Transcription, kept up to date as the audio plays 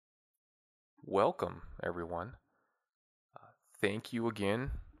Welcome, everyone. Thank you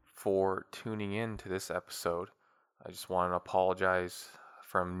again for tuning in to this episode. I just want to apologize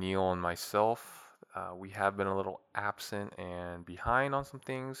from Neil and myself. We have been a little absent and behind on some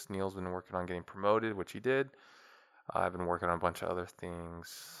things. Neil's been working on getting promoted, which he did. I've been working on a bunch of other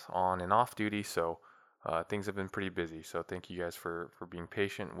things on and off duty, so things have been pretty busy. So thank you guys for being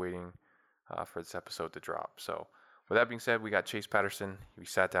patient, waiting for this episode to drop. So with that being said, we got Chase Patterson. We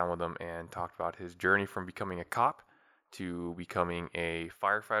sat down with him and talked about his journey from becoming a cop to becoming a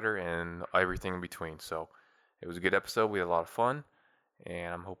firefighter and everything in between. So it was a good episode. We had a lot of fun,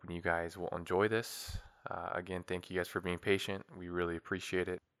 and I'm hoping you guys will enjoy this. Again, thank you guys for being patient. We really appreciate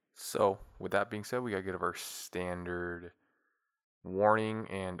it. So with that being said, we got to give our standard warning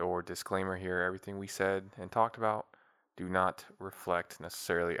and or disclaimer here. Everything we said and talked about do not reflect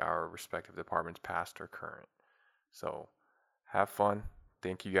necessarily our respective departments, past or current. So have fun.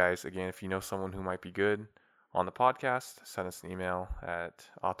 Thank you guys. Again, if you know someone who might be good on the podcast, send us an email at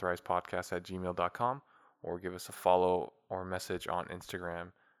authorizedpodcast@gmail.com or give us a follow or message on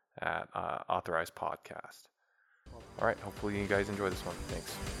Instagram at authorizedpodcast. All right. Hopefully you guys enjoy this one.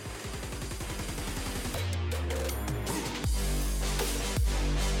 Thanks.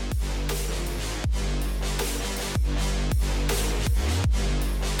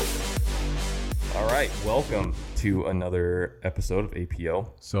 All right, welcome to another episode of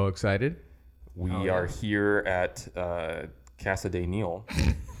APO. So excited. We are here at Casa de Neil.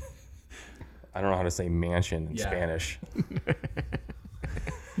 I don't know how to say mansion in Spanish.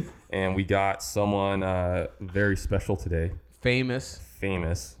 And we got someone very special today. Famous.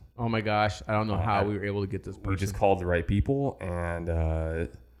 Oh my gosh. I don't know how we were able to get this person. We just called the right people. And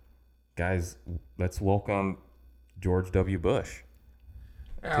guys, let's welcome George W. Bush.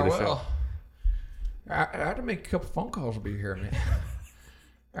 Yeah, well, I had to make a couple phone calls to be here, man.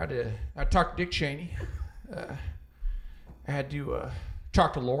 I talked to Dick Cheney. I had to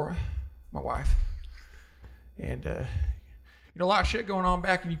talk to Laura, my wife. And, a lot of shit going on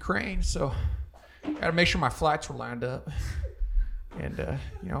back in Ukraine, so I had to make sure my flights were lined up. And,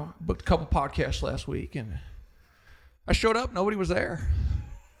 booked a couple podcasts last week, and I showed up, nobody was there.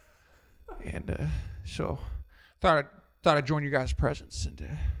 And so thought I'd join you guys' presence.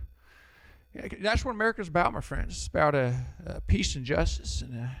 And that's what America's about, my friends. It's about peace and justice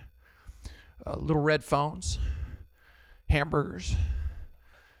and little red phones, hamburgers.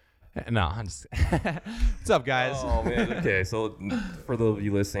 No, I'm just... What's up, guys? Oh, man. Okay, so for those of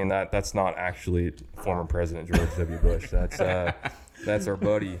you listening, that's not actually former President George W. Bush. That's our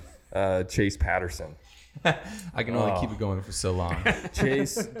buddy, Chase Patterson. I can only keep it going for so long.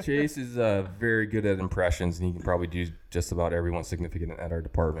 Chase is very good at impressions, and he can probably do just about everyone significant at our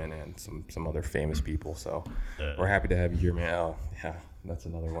department and some other famous people. So we're happy to have you here, man. Oh, yeah, that's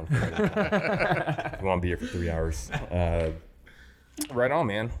another one. We want to be here for 3 hours. Right on,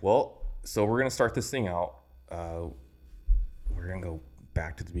 man. Well, so we're gonna start this thing out. We're gonna go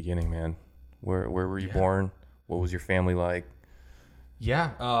back to the beginning, man. Where were you born? What was your family like?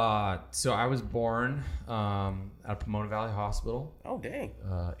 Yeah, so I was born at Pomona Valley Hospital. Oh, dang.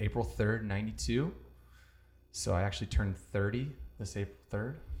 April 3rd, 92. So I actually turned 30 this April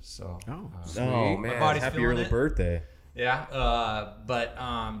 3rd. So, oh man, happy early birthday. Yeah,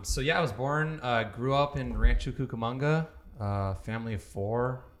 so I was born, grew up in Rancho Cucamonga, family of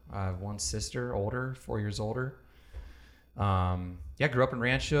four. I have one sister, 4 years older. Grew up in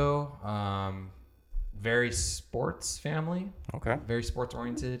Rancho. Very sports family. Okay. Very sports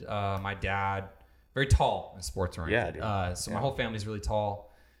oriented. My dad, very tall and sports oriented. Yeah, dude. My whole family's really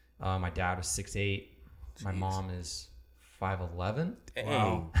tall. My dad was 6'8". My mom is 5'11".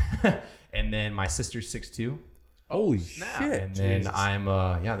 Wow. And then my sister's 6'2". Holy shit. And then I'm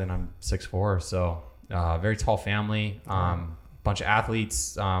 6'4". So very tall family. Bunch of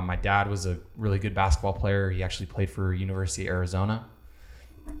athletes. My dad was a really good basketball player. He actually played for University of Arizona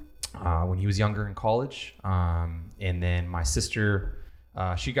when he was younger in college. And then my sister,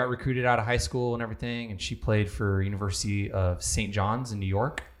 she got recruited out of high school and everything, and she played for University of St. John's in New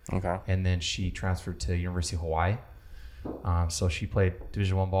York. Okay. And then she transferred to University of Hawaii. So she played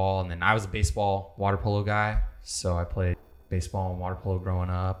Division I ball, and then I was a baseball, water polo guy. So I played baseball and water polo growing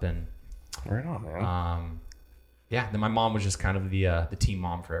up, and right on, man. Then my mom was just kind of the team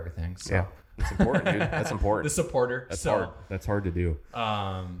mom for everything. So. Yeah, that's important, dude. That's important. The supporter. That's hard. That's hard to do.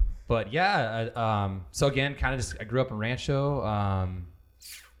 So again, kind of just I grew up in Rancho.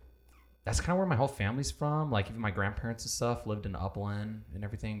 That's kind of where my whole family's from. Like even my grandparents and stuff lived in Upland and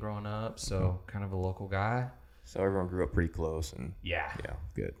everything growing up. So kind of a local guy. So everyone grew up pretty close and yeah,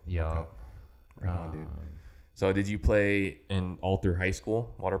 good. Yeah. Okay. Right on, dude. So did you play in all through high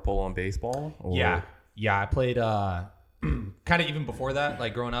school, water polo and baseball? Or? Yeah. I played kind of even before that,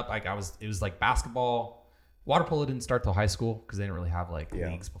 like growing up, like it was like basketball. Water polo didn't start till high school because they didn't really have like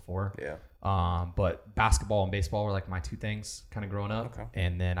leagues before. Yeah. But basketball and baseball were like my two things kind of growing up. Okay.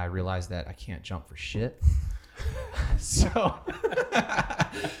 And then I realized that I can't jump for shit. So,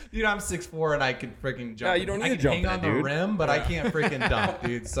 dude, I'm 6'4" and I can freaking jump. Yeah, you don't need to jump hang on dude. the rim, but I can't freaking dunk,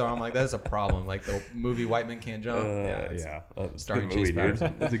 dude. So I'm like, that's a problem. Like the movie White Men Can't Jump. Starring Chase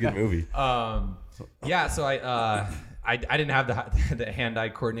Patterson. That's a good movie. So I didn't have the hand-eye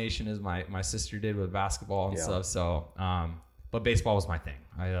coordination as my sister did with basketball and stuff. So, but baseball was my thing.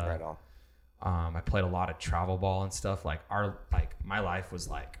 Right on. I played a lot of travel ball and stuff. Like my life was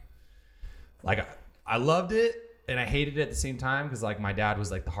like I loved it and I hated it at the same time because like my dad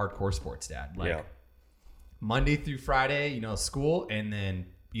was like the hardcore sports dad. Like Monday through Friday, school, and then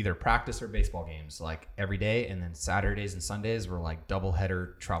either practice or baseball games like every day, and then Saturdays and Sundays were like double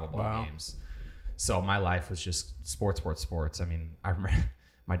header travel ball games. So my life was just sports. I mean, I remember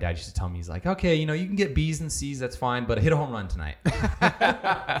my dad used to tell me, he's like, okay, you can get B's and C's, that's fine, but hit a home run tonight.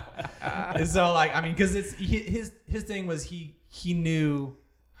 And so like, I mean, because his thing was he knew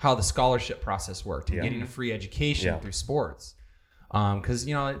how the scholarship process worked and getting a free education through sports. Because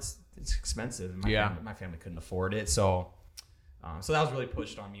it's expensive. My family couldn't afford it, so that was really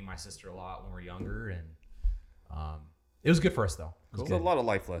pushed on me and my sister a lot when we were younger, and it was good for us though. Cool. There's a lot of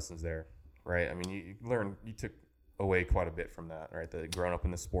life lessons there, right? I mean, you took away quite a bit from that, right? The growing up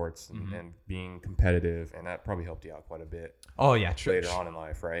in the sports and being competitive, and that probably helped you out quite a bit. Oh yeah, later on in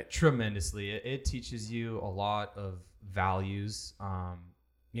life, right? Tremendously. It teaches you a lot of values.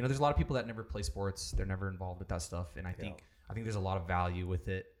 There's a lot of people that never play sports; they're never involved with that stuff, and I think there's a lot of value with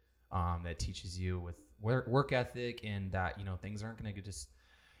it that teaches you with work ethic, and that things aren't going to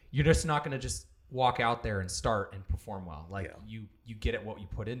you're just not going to just walk out there and start and perform well. Like you get at what you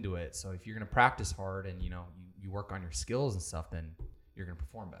put into it. So if you're going to practice hard and you work on your skills and stuff, then you're going to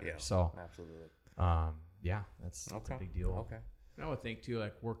perform better. Yeah, so absolutely. That's a big deal. Okay. And I would think too,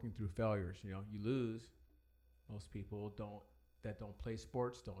 like working through failures. You lose. Most people that don't play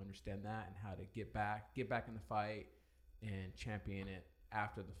sports don't understand that and how to get back in the fight and champion it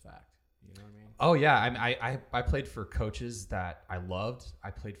after the fact. You know what I mean? Oh yeah, I played for coaches that I loved.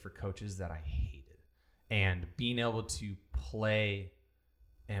 I played for coaches that I hated, and being able to play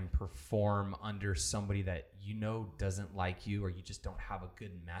and perform under somebody that doesn't like you, or you just don't have a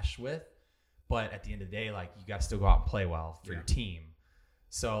good mesh with, but at the end of the day, like you got to still go out and play well for your team.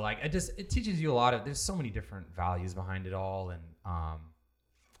 So like it teaches you a lot of. There's so many different values behind it all, and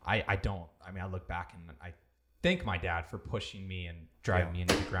I look back and I thank my dad for pushing me and driving me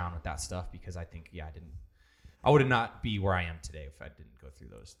into the ground with that stuff, because I think I would not be where I am today if I didn't go through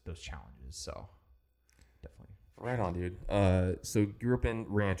those challenges. So definitely. Right on, dude. So you grew up in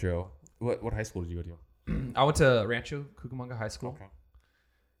Rancho. What high school did you go to? I went to Rancho Cucamonga High School. Okay.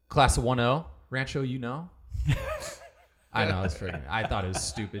 Class of 10. Rancho, I know, it's freaking. I thought it was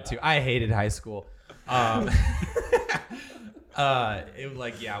stupid too. I hated high school. It was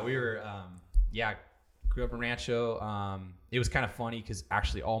like, we were, grew up in Rancho. It was kind of funny because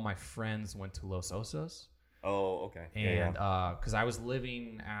actually all my friends went to Los Osos. Oh, okay. And because I was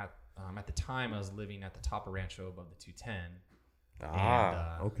living at the time, I was living at the top of Rancho above the 210.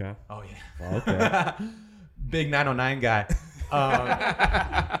 Okay. Oh yeah. Okay. Big 909 guy.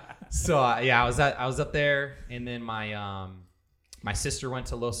 So I was up there, and then my sister went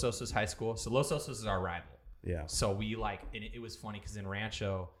to Los Osos High School. So Los Osos is our rival. Yeah. So we and it was funny because in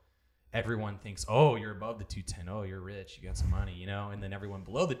Rancho, everyone thinks, oh, you're above the 210. Oh, you're rich. You got some money, And then everyone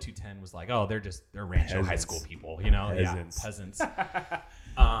below the 210 was like, oh, they're Rancho peasants. High School people, Peasants. Yeah, peasants.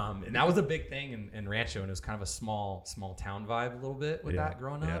 And that was a big thing in Rancho, and it was kind of a small town vibe a little bit with that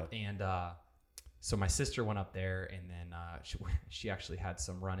growing up. And so my sister went up there, and then she actually had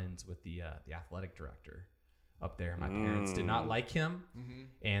some run-ins with the athletic director up there. My parents did not like him. Mm-hmm.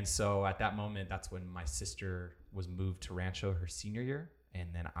 And so at that moment, that's when my sister was moved to Rancho her senior year. And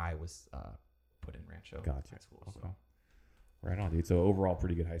then I was put in Rancho High School. Okay. So. Right on, dude. So overall,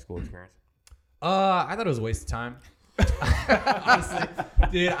 pretty good high school experience. I thought it was a waste of time. Honestly,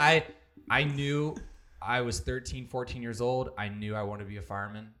 dude, I knew I was 13, 14 years old. I knew I wanted to be a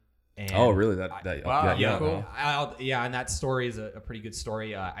fireman. And oh, really? Wow. Yeah, cool. And that story is a pretty good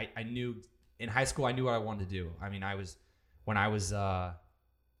story. I knew in high school, I knew what I wanted to do. I mean, when I was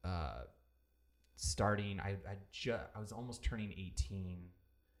starting, I was almost turning 18,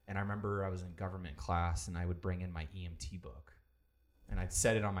 and I remember I was in government class, and I would bring in my EMT book, and I'd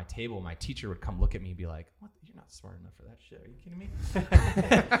set it on my table. My teacher would come look at me and be like, "What? You're not smart enough for that shit. Are you kidding me?"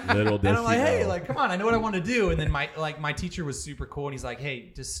 Little and I'm like, know. "Hey, like, come on, I know what I want to do." And then my teacher was super cool, and he's like,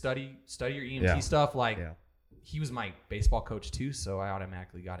 "Hey, just study your EMT stuff." Like, he was my baseball coach too, so I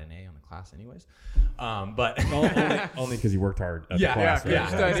automatically got an A on the class, anyways. But only because you worked hard at the class.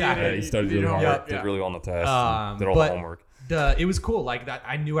 Yeah, right? You studied really hard, did really well on the test, did all the homework. It was cool. Like that,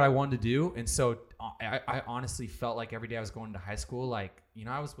 I knew what I wanted to do, and so I honestly felt like every day I was going to high school, like, you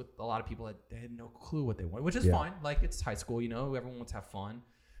know, I was with a lot of people that they had no clue what they wanted, which is fine. Like, it's high school, you know, everyone wants to have fun.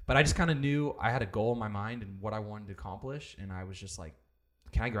 But I just kind of knew I had a goal in my mind and what I wanted to accomplish, and I was just like,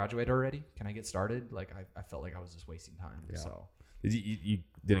 can I graduate already? Can I get started? Like, I felt like I was just wasting time. Yeah. So you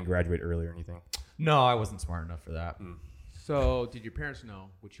didn't graduate early or anything? No, I wasn't smart enough for that. So did your parents know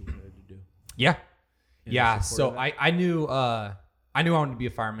what you wanted to do? Yeah. And yeah. So I knew I wanted to be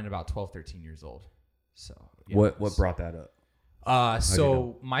a fireman at about 12, 13 years old. So yeah, what brought that up? So you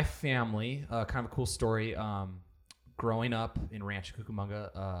know? my family, kind of a cool story. Growing up in Rancho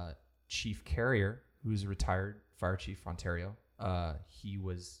Cucamonga, Chief Carrier, who's a retired fire chief, Ontario, he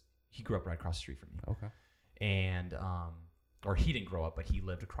grew up right across the street from me. Okay. And or he didn't grow up, but he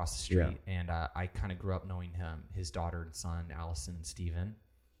lived across the street. Yeah. And I kind of grew up knowing him, his daughter and son, Allison and Steven.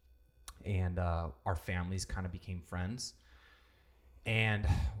 And our families kind of became friends. And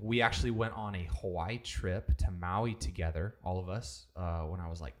we actually went on a Hawaii trip to Maui together, all of us, when I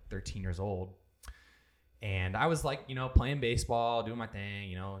was like 13 years old. And I was like, you know, playing baseball, doing my thing,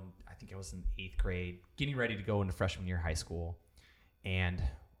 you know, and I think I was in 8th grade, getting ready to go into freshman year of high school. And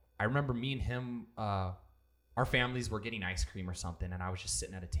I remember me and him, our families were getting ice cream or something, and I was just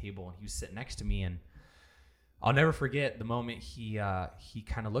sitting at a table, and he was sitting next to me, and I'll never forget the moment he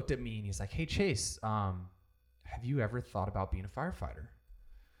kind of looked at me, and he's like, "Hey, Chase, have you ever thought about being a firefighter?"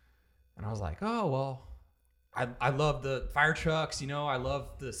 And I was like, "Oh, well, I love the fire trucks, you know, I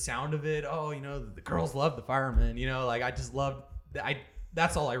love the sound of it. Oh, you know, the girls love the firemen, you know, like I just loved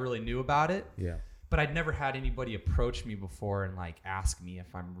that's all I really knew about it." Yeah. But I'd never had anybody approach me before and like ask me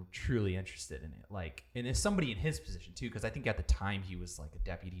if I'm truly interested in it. Like, and it's somebody in his position too, because I think at the time he was like a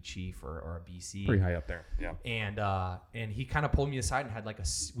deputy chief or a BC. Pretty high up there. Yeah. And he kind of pulled me aside and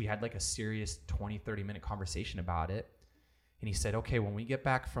we had a serious 20, 30-minute conversation about it. And he said, "Okay, when we get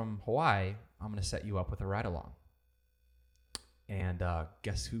back from Hawaii, I'm going to set you up with a ride-along." And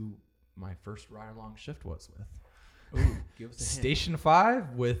guess who my first ride-along shift was with? Ooh, give us a hint. Station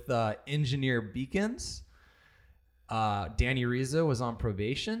 5 with Engineer Beacons. Danny Riza was on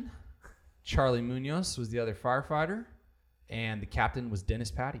probation. Charlie Munoz was the other firefighter. And the captain was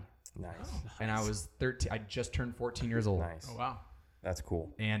Dennis Patty. Nice. And I was 13. I just turned 14 years old. Nice. Oh, wow. That's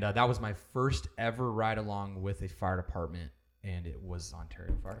cool. And that was my first ever ride along with a fire department. And it was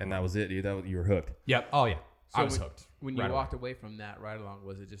Ontario Fire. And that was it, dude. You were hooked. Yep. Oh, yeah. So I was hooked. When you right walked away from that ride along,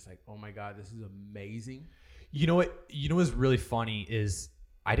 was it just like, "Oh my God, this is amazing"? You know what? You know what's really funny is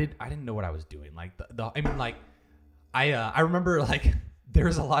I didn't know what I was doing. Like I remember like there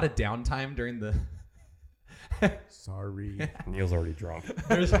was a lot of downtime during the. Sorry. Neil's already drunk.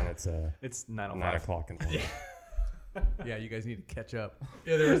 And it's 9 o'clock in the morning. Yeah, you guys need to catch up.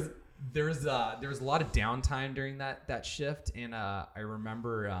 Yeah, there was a lot of downtime during that shift, and I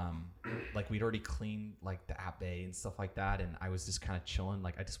remember like we'd already cleaned like the app bay and stuff like that, and I was just kind of chilling.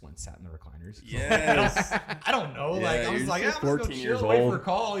 Like I just went and sat in the recliners. Yes. I don't know. Yeah, like I was like, I'm just 14 gonna years chill, wait old. for a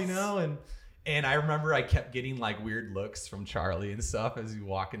call, you know. And I remember I kept getting like weird looks from Charlie and stuff as he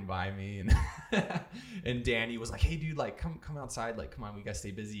walking by me, and and Danny was like, "Hey, dude, like come outside, like come on, we gotta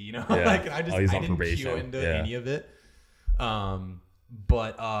stay busy, you know." Yeah. Like I He's on didn't probation. cue into Yeah. any of it.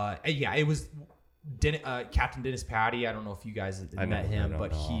 But yeah, it was Captain Dennis Patty. I don't know if you guys had met him,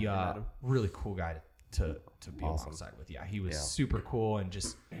 but he really cool guy to be alongside with. Yeah, he was super cool and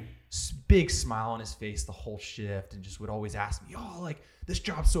just big smile on his face the whole shift, and just would always ask me, "Oh, like this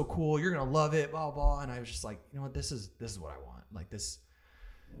job's so cool, you're gonna love it, blah blah." And I was just like, you know what, this is what I want. Like this.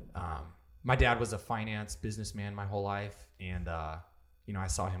 My dad was a finance businessman my whole life, and you know, I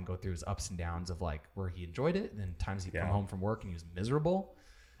saw him go through his ups and downs of like where he enjoyed it, and then times he'd come home from work and he was miserable.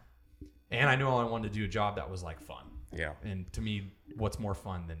 And I knew I wanted to do a job that was like fun. Yeah. And to me, what's more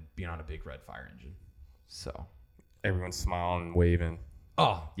fun than being on a big red fire engine? So Everyone's smiling and waving.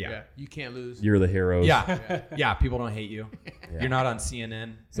 Oh yeah. You can't lose. You're the heroes. Yeah. People don't hate you. Yeah. You're not on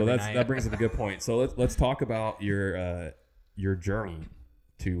CNN. So that brings up a good point. So let's talk about your journey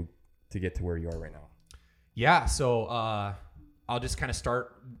to get to where you are right now. Yeah. So I'll just kind of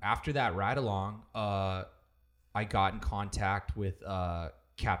start after that ride along. I got in contact with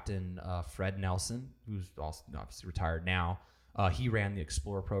Captain Fred Nelson, who's also obviously retired now. He ran the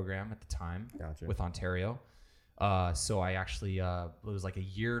Explorer program at the time with Ontario. So I actually, it was like a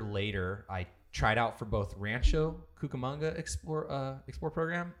year later, I tried out for both Rancho Cucamonga Explore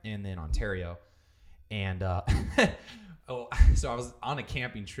program and then Ontario. And so I was on a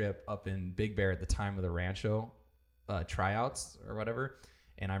camping trip up in Big Bear at the time of the Rancho tryouts or whatever.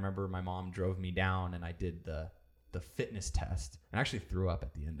 And I remember my mom drove me down and I did the fitness test and I actually threw up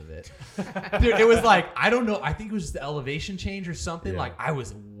at the end of it. Dude, it was like, I don't know. I think it was just the elevation change or something. Like I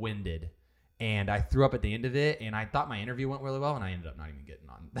was winded and I threw up at the end of it. And I thought my interview went really well and I ended up not even getting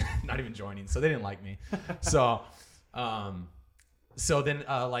on, not even joining. So they didn't like me. So then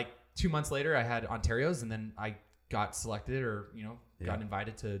like 2 months later I had Ontario's and then I got selected or, got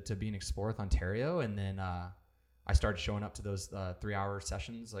invited to be an Explore with Ontario. And then I started showing up to those 3-hour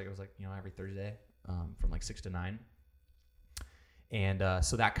sessions. Like it was like, every Thursday. From like 6 to 9. And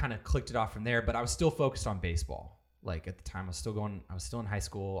so that kind of clicked it off from there, but I was still focused on baseball. Like at the time I was still in high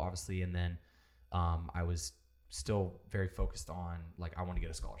school, obviously. And then I was still very focused on like, I want to get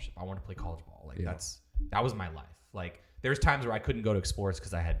a scholarship. I want to play college ball. Like that was my life. Like there's times where I couldn't go to Explorers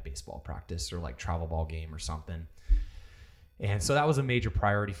because I had baseball practice or like travel ball game or something. And so that was a major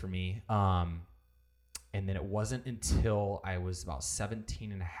priority for me. And then it wasn't until I was about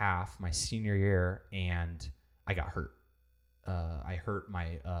 17 and a half, my senior year, and I got hurt. I hurt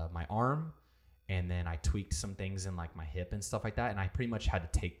my arm, and then I tweaked some things in like my hip and stuff like that. And I pretty much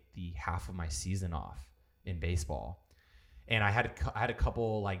had to take the half of my season off in baseball. And I had a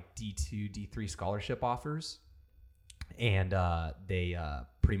couple like D2, D3 scholarship offers, and they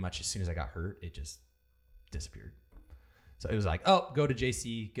pretty much as soon as I got hurt, it just disappeared. So it was like, oh, go to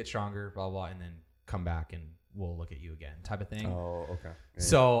JC, get stronger, blah blah, and then come back and we'll look at you again type of thing. Oh, okay. Yeah.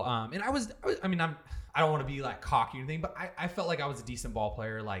 So, and I don't want to be like cocky or anything, but I felt like I was a decent ball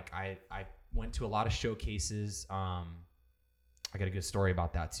player. Like I went to a lot of showcases. I got a good story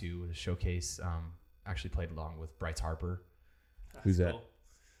about that too. The showcase, actually played along with Bryce Harper. Who's that?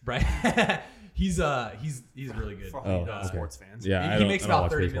 Right. he's really good. Okay. Sports fans. Yeah. He makes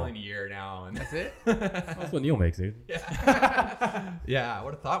about $30 million a year now. And That's it? That's what Neil makes, dude. yeah. I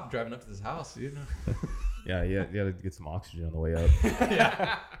would have thought driving up to this house, dude. Yeah, you got to get some oxygen on the way up.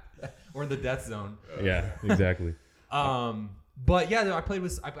 Yeah. We're in the death zone. Yeah, exactly. But yeah,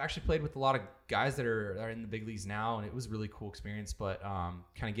 I've actually played with a lot of guys that are in the big leagues now, and it was a really cool experience. But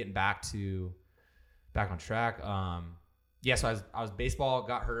kind of getting back on track. So I was baseball,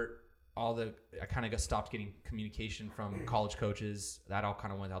 got hurt. I kind of stopped getting communication from college coaches. That all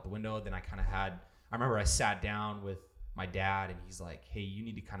kind of went out the window. Then I remember I sat down with my dad and he's like, hey, you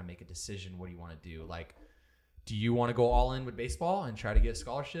need to kind of make a decision. What do you want to do? Like, do you want to go all in with baseball and try to get a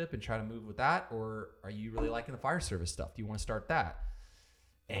scholarship and try to move with that? Or are you really liking the fire service stuff? Do you want to start that?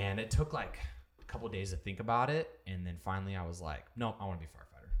 And it took like a couple of days to think about it. And then finally I was like, no, I want to be a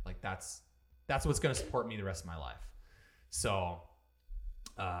firefighter. Like that's what's going to support me the rest of my life. So,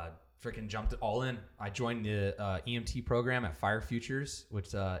 freaking jumped all in. I joined the EMT program at Fire Futures,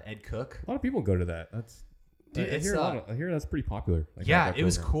 which Ed Cook. A lot of people go to that. Dude, I hear that's pretty popular. Like yeah, that it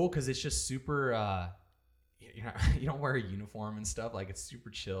was program. cool because it's just super. You don't wear a uniform and stuff. Like it's super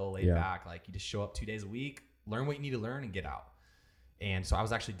chill, laid back. Like you just show up 2 days a week, learn what you need to learn, and get out. And so I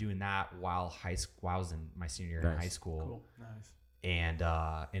was actually doing that while I was in my senior year in high school. Cool, nice. And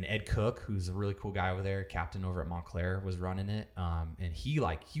Ed Cook, who's a really cool guy over there, captain over at Montclair, was running it. And he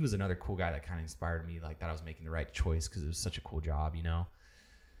was another cool guy that kind of inspired me, like that I was making the right choice because it was such a cool job,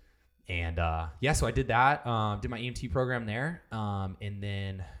 And so I did that, did my EMT program there, and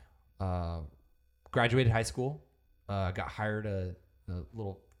then graduated high school, got hired a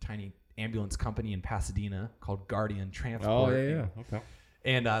little tiny ambulance company in Pasadena called Guardian Transport. Oh, yeah. Okay.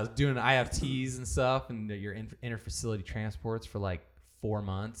 And I was doing IFTs and stuff and your interfacility transports for like 4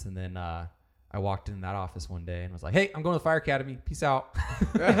 months. And then I walked in that office one day and was like, hey, I'm going to the fire academy. Peace out.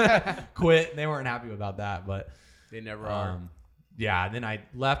 Quit. They weren't happy about that, but they never are. Yeah. And then I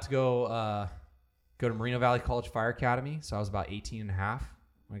left to go to Moreno Valley College Fire Academy. So I was about 18 and a half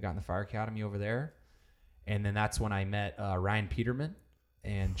when I got in the fire academy over there. And then that's when I met Ryan Peterman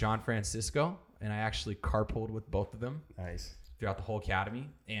and John Francisco. And I actually carpooled with both of them. Nice. Throughout the whole academy.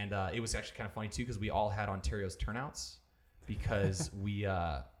 And it was actually kind of funny too because we all had Ontario's turnouts because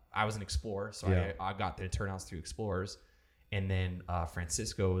I was an Explorer, so I got the turnouts through Explorers. And then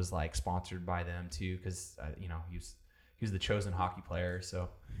Francisco was like sponsored by them too because he was the chosen hockey player, so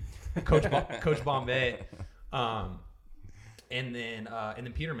Coach Bombay. And then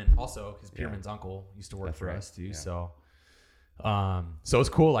Peterman also, because Peterman's uncle used to work for us too. Yeah. So it's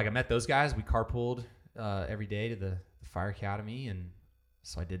cool. Like I met those guys. We carpooled every day to the fire academy, and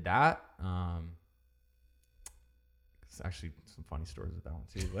so I did that. It's actually some funny stories with that one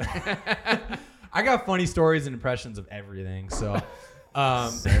too. But I got funny stories and impressions of everything. So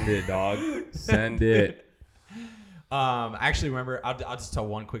send it, dog. Send it. I actually remember. I'll just tell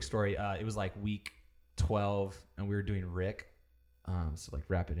one quick story. It was like week 12, and we were doing RIC, so like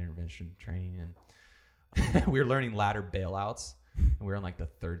rapid intervention training, and we were learning ladder bailouts, and we were on like the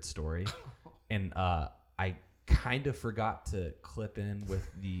 3rd story, and I kind of forgot to clip in with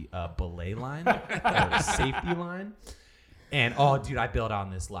the belay line or safety line. And dude, I bailed out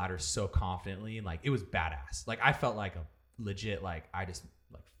on this ladder so confidently, and like it was badass. Like I felt like a legit, like I just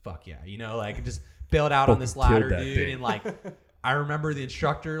like fuck yeah, like just bailed out on this ladder, dude. Thing. And like I remember the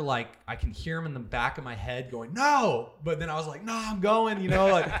instructor, like I can hear him in the back of my head going no, but then I was like, no, I'm going,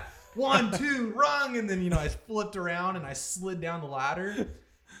 like 1, 2, rung, and then I flipped around and I slid down the ladder,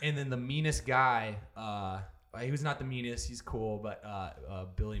 and then the meanest guy. He was not the meanest. He's cool, but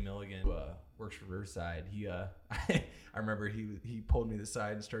Billy Milligan, who works for Riverside, I remember he pulled me to the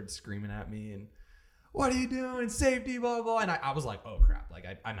side and started screaming at me and, what are you doing? Safety, blah, blah, blah. And I was like, oh, crap. Like,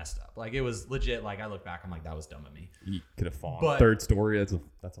 I messed up. Like, it was legit. Like, I look back, I'm like, that was dumb of me. You could have fallen. But, 3rd story, that's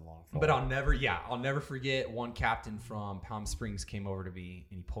a long fall. But I'll never forget one captain from Palm Springs came over to me,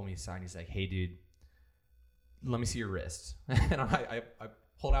 and he pulled me aside, and he's like, hey, dude, let me see your wrist. And I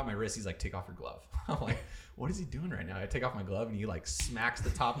pulled out my wrist. He's like, take off your glove. I'm like, what is he doing right now? I take off my glove, and he like smacks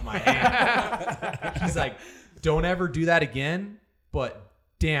the top of my hand. He's like, don't ever do that again. But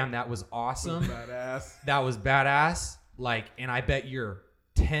damn, that was awesome. That was badass. Like, and I bet you're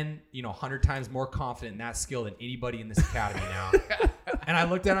 100 times more confident in that skill than anybody in this academy now. And I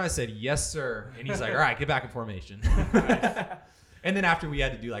looked at him, I said, yes, sir. And he's like, all right, get back in formation. And then after we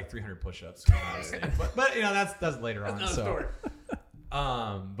had to do like 300 push-ups. But that's later on. So.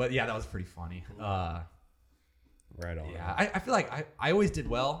 But yeah, that was pretty funny. Right on. Yeah, I feel like I always did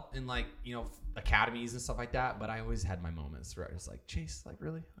well in like, academies and stuff like that, but I always had my moments where I was like, Chase, like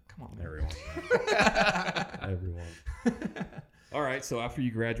really? Come on, man. Everyone. All right, so after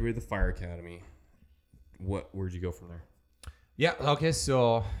you graduated the fire academy, where'd you go from there? Yeah, okay,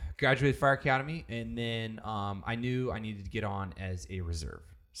 so graduated fire academy, and then I knew I needed to get on as a reserve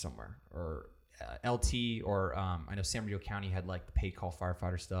somewhere, or LT, or I know San Bernardino County had like the paid call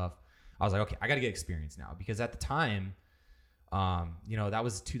firefighter stuff. I was like, okay, I got to get experience now, because at the time, that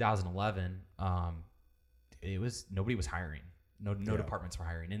was 2011. Nobody was hiring. No departments were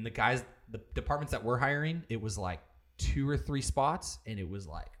hiring. And the departments that were hiring, it was like 2 or 3 spots, and it was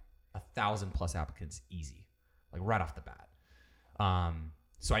like 1,000+ applicants easy, like right off the bat.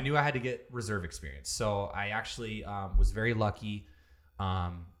 So I knew I had to get reserve experience. So I actually was very lucky.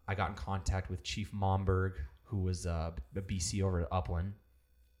 I got in contact with Chief Momberg, who was a BC over at Upland.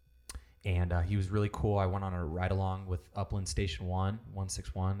 And he was really cool. I went on a ride along with Upland Station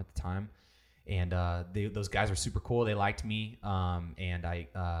 161 at the time. And those guys were super cool. They liked me. And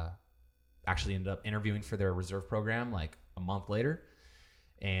I actually ended up interviewing for their reserve program like a month later.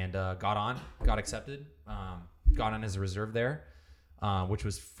 And got accepted, got on as a reserve there, which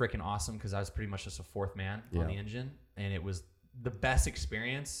was freaking awesome, because I was pretty much just a 4th man on the engine. And it was the best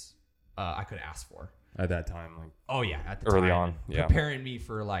experience I could ask for. At that time, like at the early time, on, preparing me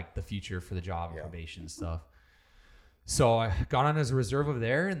for like the future, for the job and probation and stuff. So I got on as a reserve over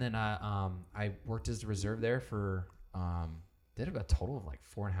there, and then I worked as a reserve there for did about a total of like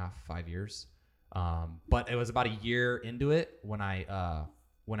 4.5-5 years. But it was about a year into it when I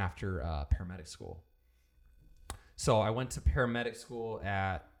went after paramedic school. So I went to paramedic school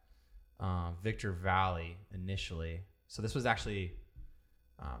at Victor Valley initially. So this was actually.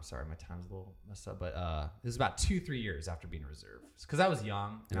 Sorry, my time's a little messed up, but it was about 2-3 years after being a reserve, because I was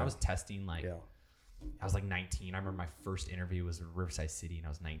young and I was testing I was like 19. I remember my first interview was in Riverside City, and I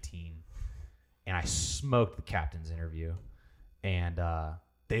was 19, and I smoked the captain's interview, and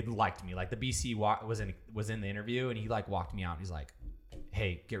they liked me. Like the BC was in the interview, and he like walked me out, and he's like,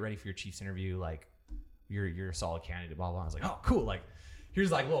 "Hey, get ready for your Chiefs interview. Like you're a solid candidate." Blah blah. I was like, "Oh, cool." Like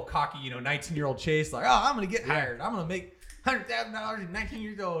here's like a little cocky, 19-year-old Chase, like, "Oh, I'm gonna get hired. I'm gonna make $100,000 at 19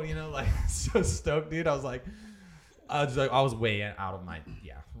 years old," like so stoked, dude. I was way out of my,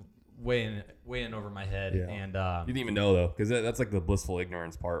 way in over my head. Yeah. And you didn't even know though, because that's like the blissful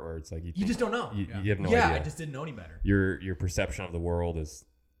ignorance part, where it's like you just don't know. You have no idea. Yeah, I just didn't know any better. Your perception of the world is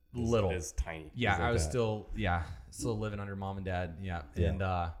tiny. Yeah, I was still living under mom and dad. Yeah. And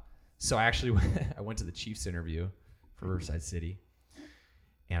so I actually I went to the Chiefs interview for Riverside City,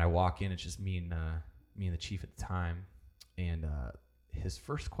 and I walk in. It's just me and the chief at the time. And his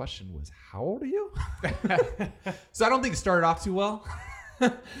first question was, "How old are you?" So I don't think it started off too well.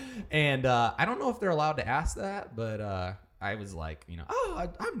 And I don't know if they're allowed to ask that, but I was like,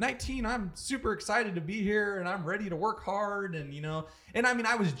 I'm 19. I'm super excited to be here and I'm ready to work hard. And, and I mean,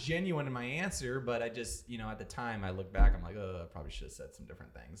 I was genuine in my answer, but I just, at the time I look back, I'm like, I probably should have said some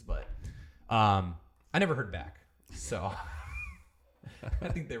different things, but I never heard back. So I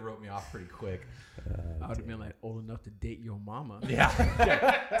think they wrote me off pretty quick. I would have been like old enough to date your mama.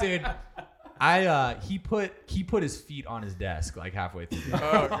 Yeah. Dude. He put his feet on his desk like halfway through.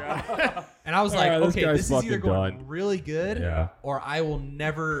 Oh god! And I was like, okay, this is either going done. really good, or I will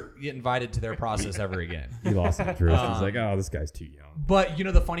never get invited to their process ever again. He lost interest. He's like, oh, this guy's too young. But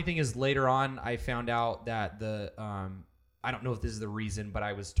the funny thing is, later on, I found out that I don't know if this is the reason, but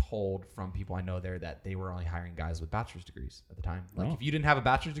I was told from people I know there that they were only hiring guys with bachelor's degrees at the time. Like, if you didn't have a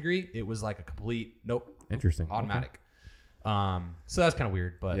bachelor's degree, it was like a complete nope. Interesting. Automatic. Okay. So that's kind of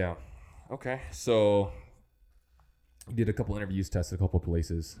weird, but yeah. Okay, so you did a couple interviews, tested a couple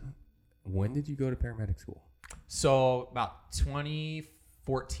places. When did you go to paramedic school? So about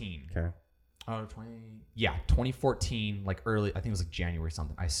 2014. Okay. 2014, like early, I think it was like January or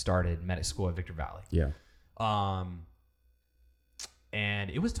something. I started medic school at Victor Valley. Yeah.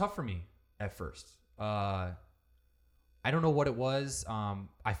 And it was tough for me at first. I don't know what it was.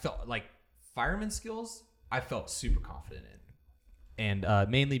 I felt like fireman skills, I felt super confident in. And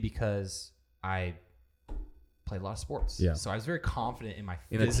mainly because I played a lot of sports. Yeah. So I was very confident in my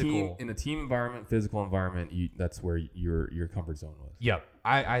physical. In a team environment, physical environment, that's where your comfort zone was. Yep.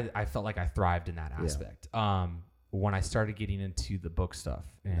 I felt like I thrived in that aspect. Yeah. When I started getting into the book stuff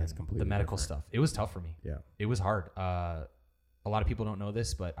and the medical stuff, it was tough for me. Yeah. It was hard. A lot of people don't know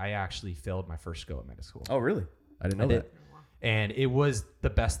this, but I actually failed my first go at medical school. Oh, really? I didn't know that. And it was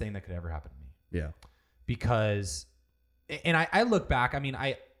the best thing that could ever happen to me. Yeah. Because... And I look back, I mean,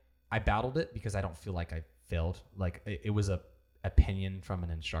 I battled it because I don't feel like I failed. Like it was a opinion from an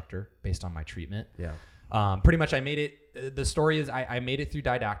instructor based on my treatment. Yeah. Pretty much I made it. The story is I made it through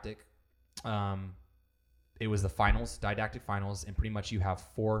didactic. It was the finals, didactic finals. And pretty much you have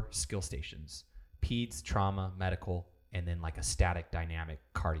 4 skill stations: peds, trauma, medical, and then like a static dynamic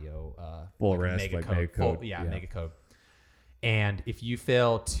cardio. Full rest, like mega code. Mega code. And if you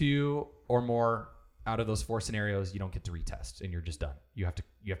fail 2 or more out of those 4 scenarios, you don't get to retest and you're just done. You have to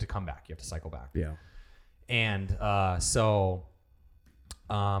come back. You have to cycle back. Yeah. And so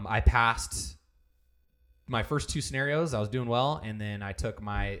I passed my first 2 scenarios. I was doing well. And then I took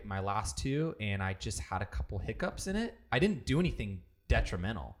my last 2 and I just had a couple hiccups in it. I didn't do anything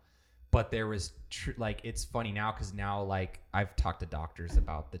detrimental, but there was it's funny now because now like I've talked to doctors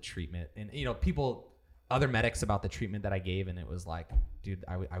about the treatment and other medics about the treatment that I gave, and it was like, dude,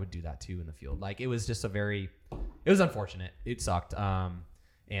 I would do that too in the field. Like it was just it was unfortunate. It sucked. And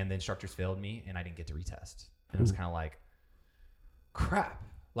the instructors failed me, and I didn't get to retest. And it was kind of like, crap.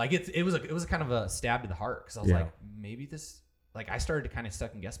 Like it was a kind of a stab to the heart because I was like, maybe this. Like I started to kind of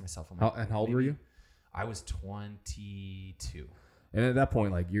second guess myself. I'm like, how old were you? I was 22. And at that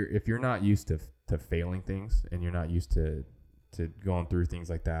point, like if you're not used to failing things, and you're not used to going through things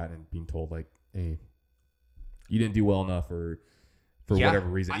like that, and being told like, hey, you didn't do well enough, or for whatever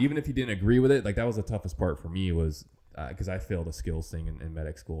reason, even if you didn't agree with it, like that was the toughest part for me was because I failed a skills thing in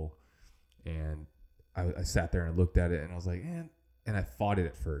medic school, and I sat there and I looked at it and I was like, and I fought it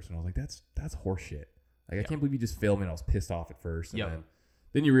at first, and I was like, that's horseshit. Like I can't believe you just failed me. And I was pissed off at first, and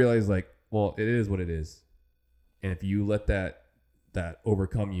then you realize like, well, it is what it is, and if you let that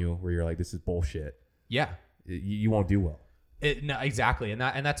overcome you, where you're like, this is bullshit. Yeah, you won't do well. No, exactly, and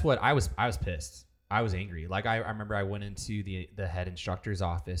that's what I was pissed. I was angry. Like I remember I went into the head instructor's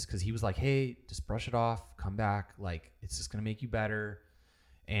office because he was like, hey, just brush it off, come back. Like, it's just going to make you better.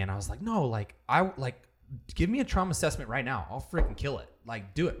 And I was like, no, give me a trauma assessment right now. I'll freaking kill it.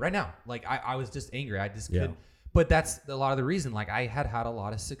 Like, do it right now. Like I was just angry. I just couldn't. But that's a lot of the reason. Like I had a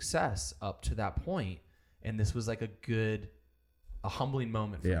lot of success up to that point. And this was like a humbling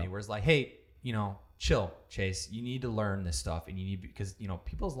moment for me where it's like, hey, chill, Chase. You need to learn this stuff, and you need because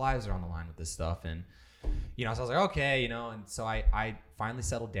people's lives are on the line with this stuff, and so I was like, okay, and so I finally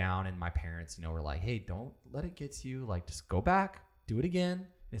settled down, and my parents, were like, hey, don't let it get to you. Like, just go back, do it again.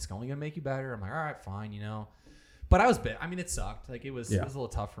 It's only gonna make you better. I'm like, all right, fine, But I was bit. I mean, it sucked. Like it was a little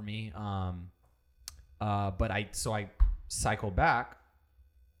tough for me. But I cycled back,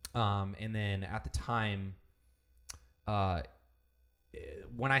 and then at the time,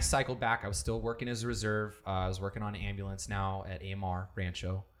 when I cycled back, I was still working as a reserve. I was working on an ambulance now at AMR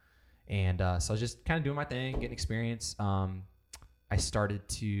Rancho. And so I was just kind of doing my thing, getting experience. I started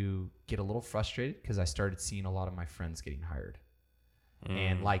to get a little frustrated because I started seeing a lot of my friends getting hired.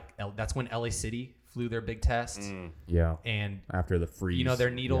 And that's when LA City flew their big test. Yeah. And after the freeze. Their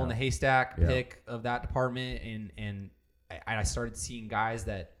needle in the haystack pick of that department. And I started seeing guys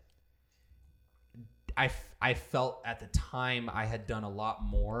that I felt at the time I had done a lot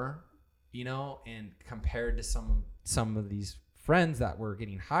more, you know, and compared to some of these friends that were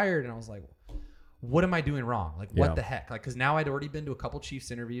getting hired, and I was like, what am I doing wrong? Like, what the heck? Like, because now I'd already been to a couple Chiefs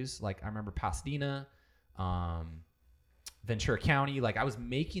interviews. Like, I remember Pasadena, Ventura County. Like, I was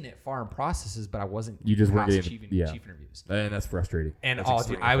making it far in processes, but I wasn't. You just weren't getting chief interviews, and that's frustrating. And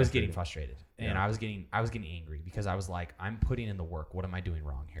dude, I was getting frustrated, and I was getting angry because I was like, I'm putting in the work. What am I doing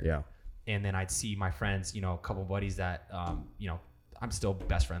wrong here? Yeah. And then I'd see my friends, you know, a couple buddies that, you know, I'm still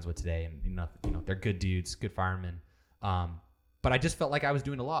best friends with today, and you know, they're good dudes, good firemen. But I just felt like I was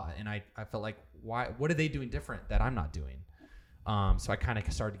doing a lot, and I felt like, what are they doing different that I'm not doing? So I kind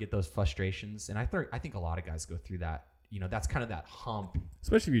of started to get those frustrations, and I think a lot of guys go through that. You know, that's kind of that hump.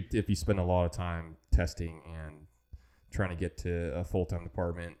 Especially if you spend a lot of time testing and trying to get to a full-time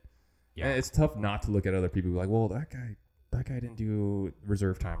department. Yeah, and it's tough not to look at other people and be like, well, that guy didn't do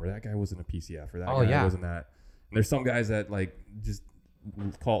reserve time, or that guy wasn't a PCF, or that guy wasn't that. And there's some guys that like just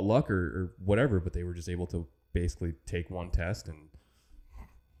call it luck or whatever, but they were just able to basically take one test and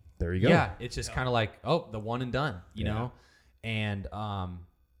there you go. Yeah, it's just kind of like, oh, the one and done, you know? And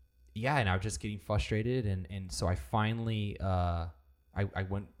and I was just getting frustrated, and so I finally I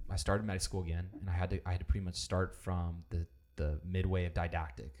started medical school again, and I had to pretty much start from the midway of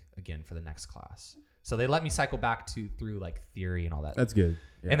didactic again for the next class. So they let me cycle back through like theory and all that. That's good.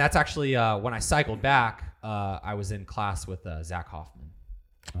 Yeah. And that's actually when I cycled back, I was in class with Zach Hoffman.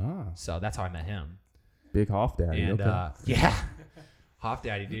 Ah, so that's how I met him. Big Hoff Daddy. And okay. Hoff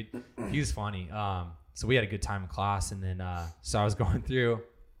Daddy, dude. He was funny. So we had a good time in class, and then so I was going through.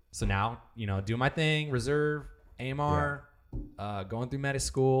 So now, you know, doing my thing, reserve, AMR, going through medical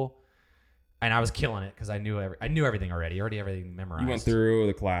school, and I was killing it because I knew everything already. Everything memorized. You went through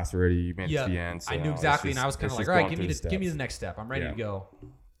the class already. You made it to the end. So I knew exactly, and I was kind of like, all right, give me the next step. I'm ready to go.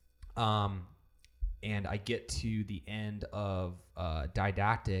 And I get to the end of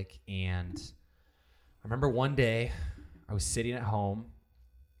didactic, and I remember one day I was sitting at home,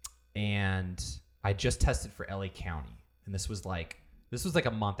 and I just tested for LA County, and this was like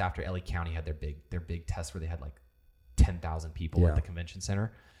a month after LA County had their big test where they had like 10,000 people at the convention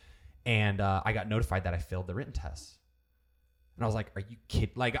center, and I got notified that I failed the written test, and I was like, "Are you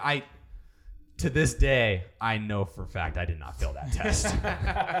kidding?" Like to this day, I know for a fact I did not fail that test,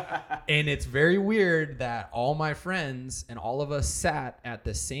 and it's very weird that all my friends and all of us sat at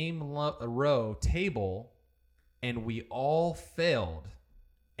the same row table, and we all failed.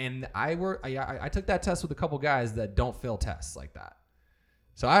 And I took that test with a couple guys that don't fail tests like that.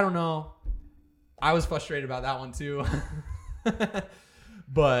 So I don't know. I was frustrated about that one too.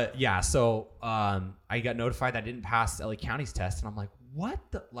 But yeah, so I got notified that I didn't pass LA County's test, and I'm like, what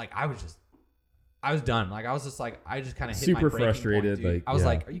the? Like I was done. Like I was just like, I just kind of hit super my breaking frustrated. Point, dude. Like I was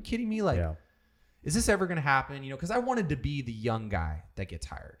like, are you kidding me? Like, yeah. Is this ever gonna happen? You know, because I wanted to be the young guy that gets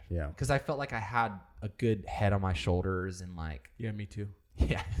hired. Yeah. Because I felt like I had a good head on my shoulders, and like, Yeah, me too.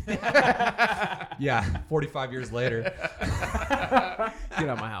 yeah, yeah. 45 years later, Get out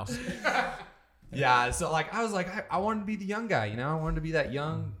of my house. yeah. So like, I was like, I wanted to be the young guy. You know, I wanted to be that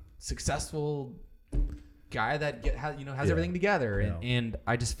young, successful guy that has everything together, and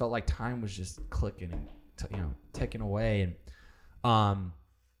I just felt like time was just clicking and ticking away, and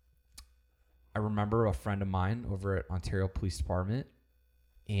I remember a friend of mine over at Ontario Police Department,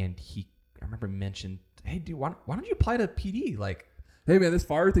 and I remember mentioned, hey dude, why don't you apply to PD? Like, hey man, this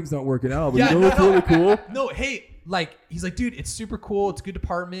fire thing's not working out, but you know what's really cool? No, hey, like he's like, dude, it's super cool, it's a good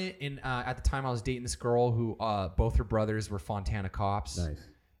department, and at the time I was dating this girl who both her brothers were Fontana cops. Nice.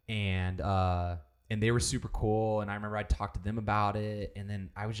 And they were super cool, and I remember I talked to them about it, and then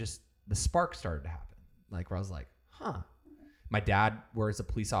the spark started to happen, like where I was like, huh. My dad was a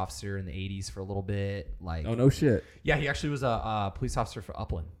police officer in the 80s for a little bit. Like, oh no shit. Yeah, he actually was a police officer for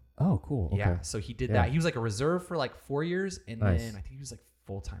Upland. Oh, cool. Okay. Yeah, so he did that. He was like a reserve for like 4 years, and then I think he was like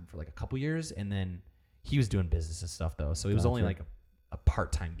full time for like a couple years, and then he was doing business and stuff though. So it was only like a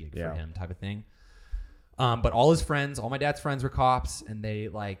part-time gig for him type of thing. But all his friends, all my dad's friends were cops, and they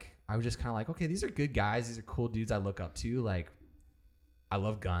like, I was just kind of like, okay, these are good guys. These are cool dudes I look up to. Like, I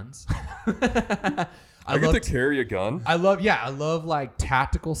love guns. I get to carry a gun. I love like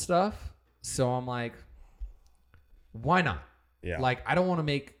tactical stuff. So I'm like, why not? Yeah. Like, I don't want to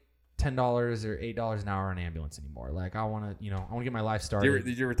make $10 or $8 an hour in an ambulance anymore. Like, I want to get my life started.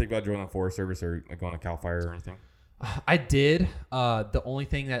 Did you ever think about joining the Forest Service or going to Cal Fire or anything? I did. The only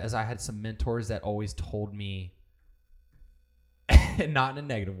thing that is I had some mentors that always told me, not in a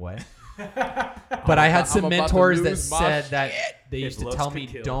negative way, but I had some mentors that said that they used to tell me,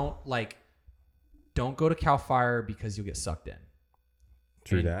 don't like, don't go to Cal Fire because you'll get sucked in.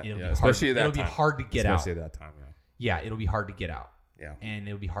 True And that. it'll Yeah, be especially hard, at that it'll time. be hard to get out. Especially at that time, Yeah, it'll be hard to get out. yeah. And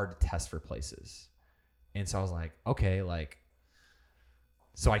it'll be hard to test for places. And so I was like, okay, like,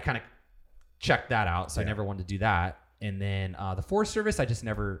 so I kind of checked that out. So I never wanted to do that. And then the Forest Service, I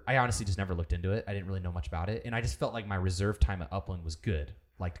honestly just never looked into it. I didn't really know much about it. And I just felt like my reserve time at Upland was good,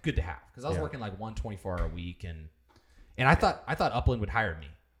 like good to have. Because I was working like 1 24-hour a week. And I thought Upland would hire me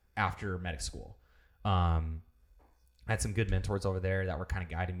after medic school. I had some good mentors over there that were kind of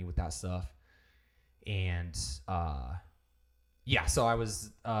guiding me with that stuff. And so I was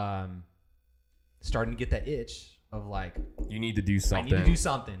starting to get that itch of like, You need to do something. I need to do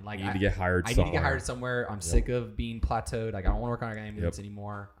something. Like You need to get hired I need somewhere. to get hired somewhere. I'm sick of being plateaued. Like I don't want to work on an ambulance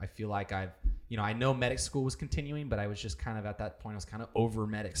anymore. I feel like I know medic school was continuing, but I was just kind of at that point, I was kind of over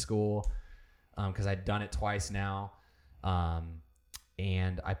medic school because I'd done it twice now.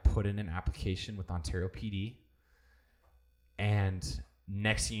 And I put in an application with Ontario PD. And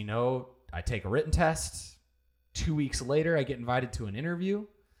next thing you know, I take a written test. 2 weeks later, I get invited to an interview.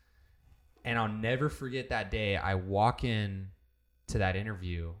 And I'll never forget that day. I walk in to that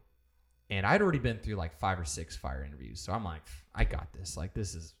interview, and I'd already been through like 5 or 6 fire interviews. So I'm like, I got this. Like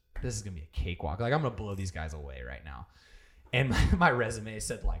this is gonna be a cakewalk. Like I'm gonna blow these guys away right now. And my resume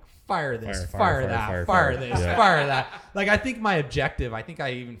said like fire this, fire that, fire this, fire that. Like I think my objective, I think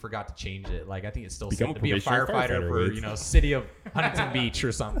I even forgot to change it. Like I think it still said to be a firefighter for city of Huntington Beach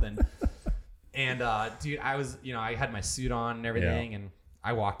or something. And dude, I was I had my suit on and everything, and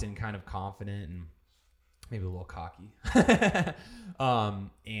I walked in kind of confident and maybe a little cocky.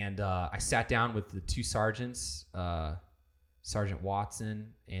 I sat down with the 2 sergeants, Sergeant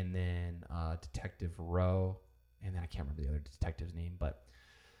Watson and then Detective Rowe, and then I can't remember the other detective's name, but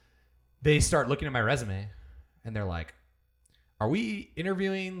they start looking at my resume and they're like, are we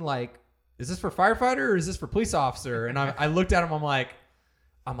interviewing, like, is this for firefighter or is this for police officer? And I looked at them, I'm like,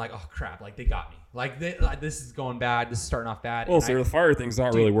 oh crap, like they got me. Like this is going bad. This is starting off bad. Well, so the fire thing's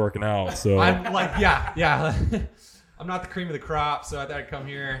not really working out. So I'm like, yeah. I'm not the cream of the crop, so I thought I'd come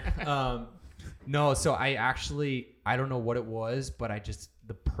here. No, so I don't know what it was, but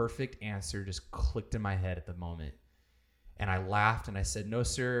the perfect answer just clicked in my head at the moment. And I laughed and I said, no,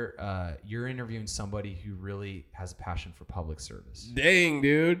 sir, you're interviewing somebody who really has a passion for public service. Dang,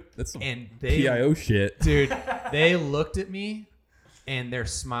 dude. That's some and PIO shit. Dude, they looked at me and their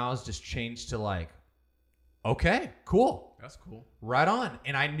smiles just changed to like, okay, cool. That's cool. Right on.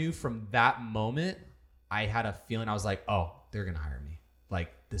 And I knew from that moment, I had a feeling, I was like, oh, they're going to hire me.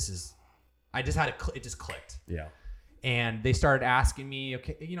 Like, it just clicked. Yeah. And they started asking me,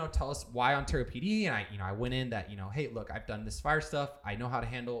 okay, tell us why Ontario PD. And I went in that, hey, look, I've done this fire stuff. I know how to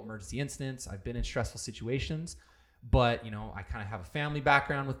handle emergency incidents. I've been in stressful situations, but I kind of have a family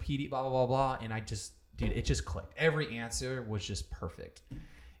background with PD, blah, blah, blah, blah. And it just clicked. Every answer was just perfect.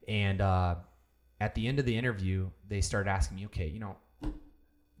 And at the end of the interview, they started asking me, okay,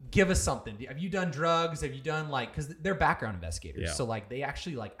 give us something. Have you done drugs? Have you done because they're background investigators. Yeah. So they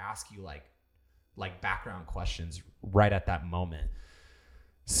actually ask you like background questions right at that moment.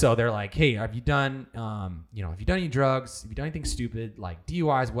 So they're like, hey, have you done, have you done any drugs? Have you done anything stupid, like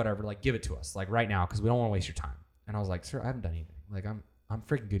DUIs, whatever, give it to us right now. Cause we don't want to waste your time. And I was like, sir, I haven't done anything. I'm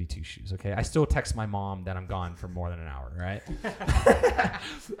freaking goody two shoes. Okay. I still text my mom that I'm gone for more than an hour. Right.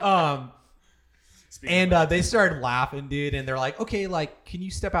 They started laughing, dude. And they're like, okay, can you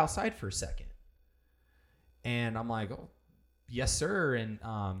step outside for a second? And I'm like, oh, yes, sir. And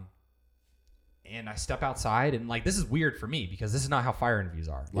I step outside and this is weird for me because this is not how fire interviews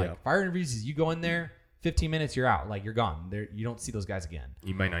are. Fire interviews is you go in there, 15 minutes, you're out. You're gone. You don't see those guys again.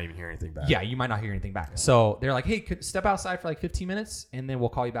 You might not even hear anything back. Yeah, you might not hear anything back. So they're like, hey, step outside for 15 minutes and then we'll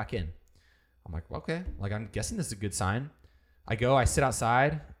call you back in. I'm like, okay. I'm guessing this is a good sign. I sit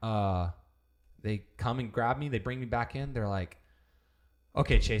outside. They come and grab me. They bring me back in. They're like,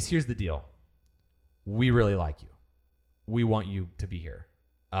 okay, Chase, here's the deal. We really like you. We want you to be here.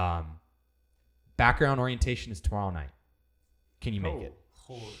 Background orientation is tomorrow night. Can you make it?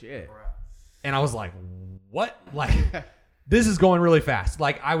 Holy shit. And I was like, what? This is going really fast.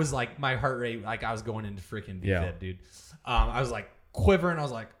 I was my heart rate, I was going into freaking defib, dude. I was quivering. I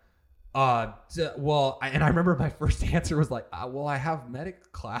was like, and I remember my first answer was well, I have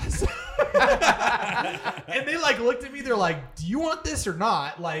medic class. And they looked at me. They're like, do you want this or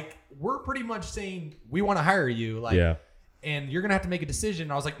not? We're pretty much saying we want to hire you. Yeah. And you're going to have to make a decision.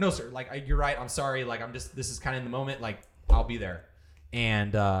 And I was like, no, sir. You're right. I'm sorry. This is kind of in the moment. I'll be there.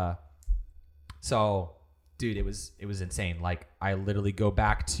 And, so dude, it was insane. I literally go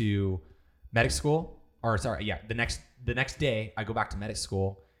back to medic school the next day I go back to medic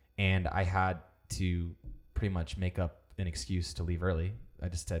school and I had to pretty much make up an excuse to leave early. I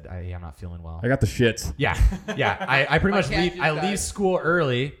just said, I'm not feeling well. I got the shits. Yeah. I pretty much leave school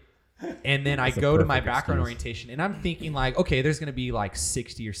early, and then I go to my background orientation, and I'm thinking like, okay, there's going to be like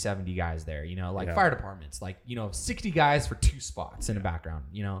 60 or 70 guys there, you know, like fire departments, like, you know, 60 guys for 2 spots in the background,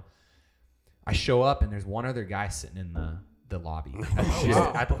 you know. I show up, and there's one other guy sitting in the lobby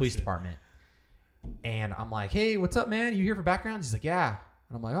at the police department. And I'm like, hey, what's up, man? You here for backgrounds? He's like, yeah.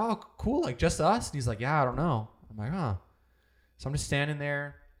 And I'm like, oh, cool. Like, just us? And he's like, yeah, I don't know. I'm like, huh. So I'm just standing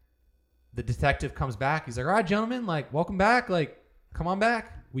there. The detective comes back. He's like, all right, gentlemen, like, welcome back. Like, come on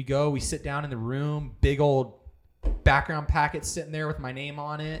back. We go. We sit down in the room. Big old background packet sitting there with my name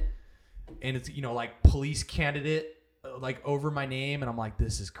on it. And it's, you know, like police candidate, like over my name. And I'm like,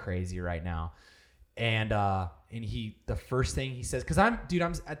 this is crazy right now. And the first thing he says, because I'm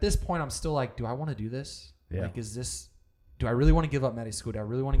at this point, I'm still like, do I want to do this? Yeah. Like, do I really want to give up medical school? Do I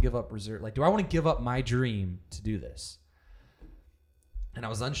really want to give up reserve? Like, do I want to give up my dream to do this? And I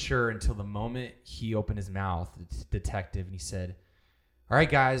was unsure until the moment he opened his mouth, the detective, and he said, all right,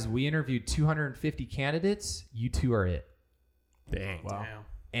 guys, we interviewed 250 candidates. You 2 are it. Dang. Wow.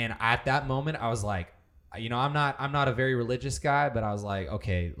 And at that moment, I was like, you know, I'm not a very religious guy, but I was like,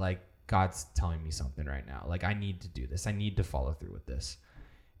 okay, like, God's telling me something right now. Like, I need to do this. I need to follow through with this.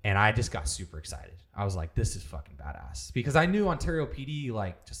 And I just got super excited. I was like, this is fucking badass. Because I knew Ontario PD,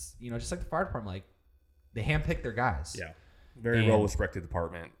 like, just like the fire department, like, they handpick their guys. Yeah. Very well-respected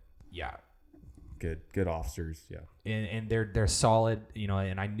department. Yeah. Good officers. Yeah. And they're solid, you know,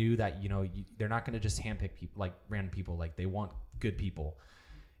 and I knew that, you know, they're not going to just handpick people, like random people. Like, they want good people.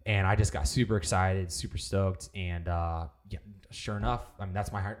 And I just got super excited, super stoked. And sure enough, I mean,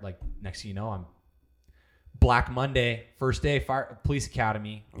 that's my heart. Like, next thing you know, I'm Black Monday, first day, police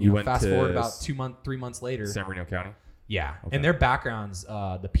academy. You went fast to forward about 3 months later. San Bernardino County? Yeah. Okay. And their backgrounds,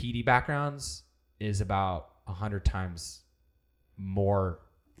 the PD backgrounds is about 100 times more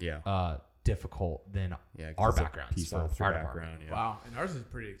difficult than our backgrounds. Peace officer background. Yeah. Wow. And ours is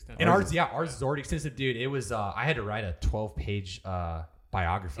pretty extensive. And ours is already extensive, dude. It was, I had to write a 12-page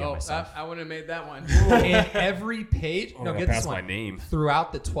biography of myself. I wouldn't have made that one. And every page, get this one. My name.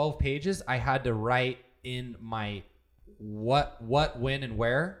 Throughout the 12 pages, I had to write in my what, when, and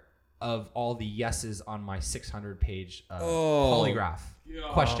where of all the yeses on my 600-page polygraph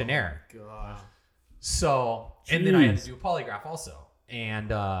questionnaire. Oh, God. So, and then I had to do a polygraph also.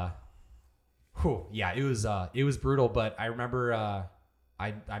 And, it was brutal. But I remember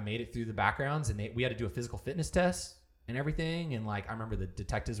I made it through the backgrounds, and we had to do a physical fitness test and everything. And like, I remember the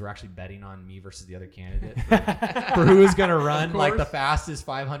detectives were actually betting on me versus the other candidate for who was going to run like the fastest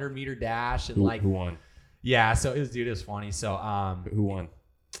 500-meter dash. And who won? Yeah. So it was funny. So, who won?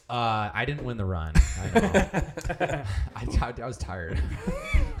 I didn't win the run. I was tired.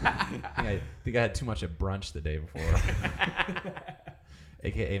 I think I had too much at brunch the day before.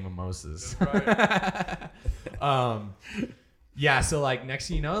 AKA mimosas. Right. Yeah, so like next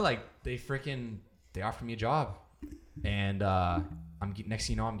thing you know, like they offered me a job. And next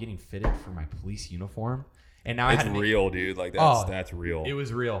thing you know, I'm getting fitted for my police uniform. And now it's real, dude. Like that's real. It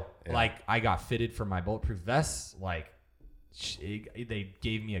was real. Yeah. Like I got fitted for my bulletproof vest. Like they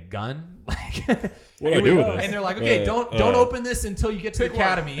gave me a gun. Like what do I do with this? And they're like, okay, don't open this until you get to the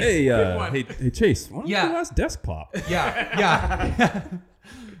academy. Hey, Chase. Why don't you last desk pop? Yeah.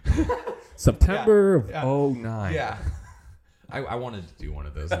 September of 2009. Yeah. I wanted to do one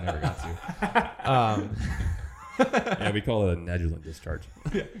of those. I never got to. Yeah, we call it a negligent discharge.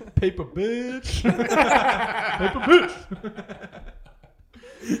 Paper bitch. Paper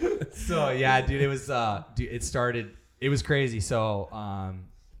bitch. So yeah, dude, it was it was crazy. So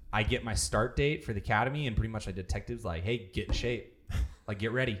I get my start date for the academy, and pretty much my detective's like, hey, get in shape, like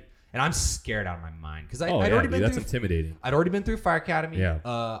get ready. And I'm scared out of my mind because I'd already been that's through. Intimidating. I'd already been through fire academy. Yeah.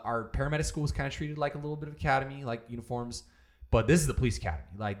 Our paramedic school was kind of treated like a little bit of academy, like uniforms, but this is the police academy.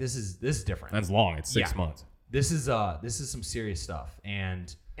 Like this is different. That's long. It's 6 months. This is some serious stuff,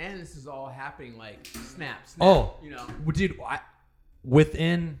 and this is all happening like snap. Oh, you know, dude,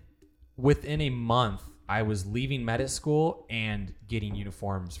 within a month, I was leaving med school and getting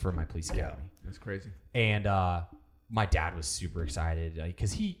uniforms for my police academy. That's crazy. And my dad was super excited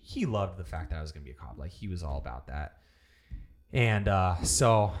because he loved the fact that I was going to be a cop. Like he was all about that. And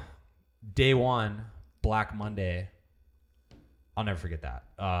so day one, Black Monday, I'll never forget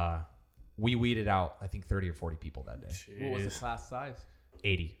that. We weeded out, I think, 30 or 40 people that day. Jeez. What was the class size?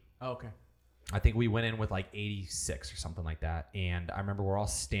 80. Oh, okay. I think we went in with like 86 or something like that. And I remember we're all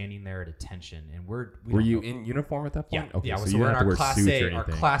standing there at attention, and were you in uniform at that point? Yeah. Okay, Yeah. so So you we're in didn't have our to wear suits or our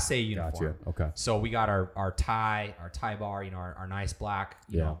anything. Class A uniform. Gotcha. Okay. So we got our tie bar, our nice black,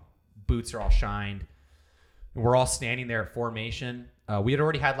 you know, boots are all shined. We're all standing there at formation. We had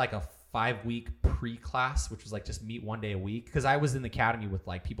already had like a 5-week pre-class, which was like just meet one day a week. Because I was in the academy with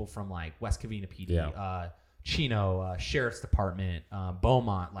like people from like West Covina PD, Chino, Sheriff's Department,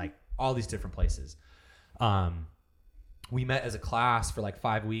 Beaumont, like all these different places. We met as a class for like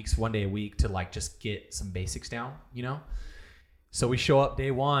 5 weeks, one day a week to like just get some basics down, you know? So we show up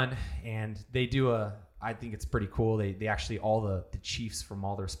day one and they do I think it's pretty cool. They actually, all the chiefs from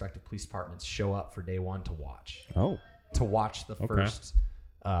all the respective police departments show up for day one to watch. Oh. To watch the first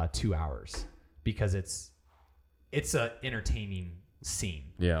 2 hours because it's a entertaining scene.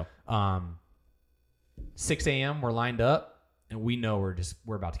 Yeah. 6 a.m. we're lined up and we know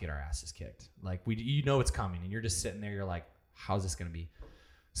we're about to get our asses kicked. Like you know it's coming and you're just sitting there. You're like, how's this going to be?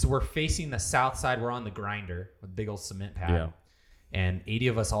 So we're facing the south side. We're on the grinder with a big old cement pad and 80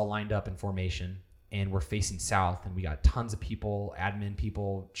 of us all lined up in formation and we're facing south and we got tons of people, admin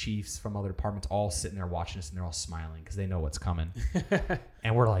people, chiefs from other departments all sitting there watching us and they're all smiling because they know what's coming.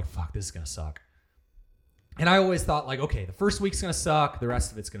 And we're like, fuck, this is going to suck. And I always thought like, okay, the first week's going to suck. The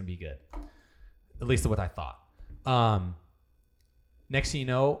rest of it's going to be good. At least what I thought. Next thing you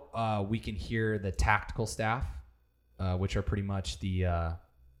know, we can hear the tactical staff, which are pretty much the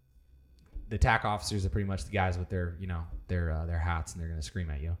TAC officers are pretty much the guys with their hats, and they're gonna scream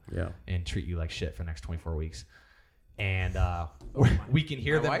at you, and treat you like shit for the next 24 weeks. And we can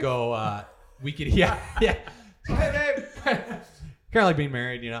hear them go. We can, hey, babe. Kind of like being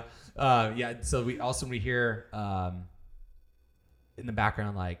married, you know. So we hear in the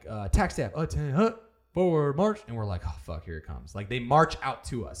background like TAC staff, forward march, and we're like, oh fuck, here it comes. Like they march out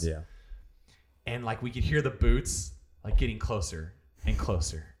to us. Yeah. And like we could hear the boots like getting closer and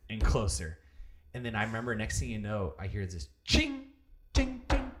closer and closer. And then I remember next thing you know, I hear this ching, ching,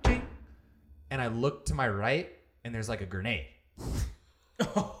 ching, ching. And I look to my right and there's like a grenade.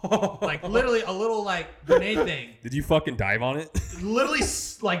 Like literally a little like grenade thing. Did you fucking dive on it? Literally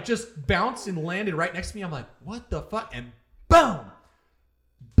like just bounced and landed right next to me. I'm like, what the fuck? And boom,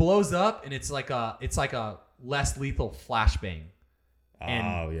 blows up, and it's like a less lethal flashbang.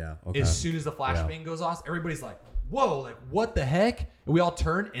 And as soon as the flashbang goes off, everybody's like, whoa, like what the heck? And we all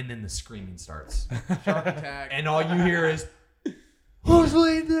turn, and then the screaming starts. Shark attack. And all you hear is, who's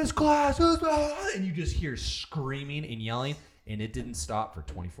leading this class? And you just hear screaming and yelling, and it didn't stop for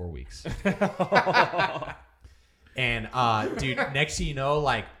 24 weeks. And dude, next thing you know,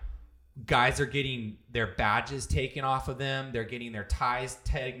 like guys are getting their badges taken off of them. They're getting their ties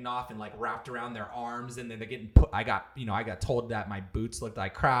taken off and like wrapped around their arms, and then they're getting put. I got told that my boots looked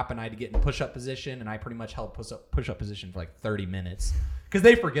like crap, and I had to get in push-up position, and I pretty much held push-up position for like 30 minutes because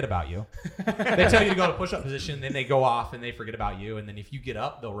they forget about you. They tell you to go to push-up position, then they go off and they forget about you, and then if you get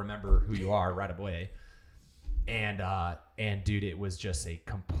up, they'll remember who you are right away. And dude, it was just a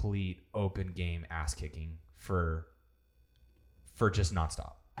complete open game ass kicking for just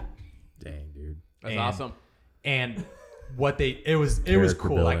nonstop. Dang, dude. That's awesome. And it was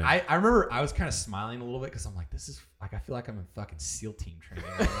cool. Like I remember I was kind of smiling a little bit because I'm like, this is like, I feel like I'm in fucking SEAL team training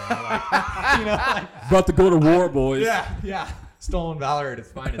right now. Like, you know, like, about to go to war, boys. Yeah. Stolen valor at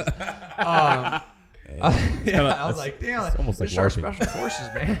its finest. I was like, damn, it's almost like our special forces,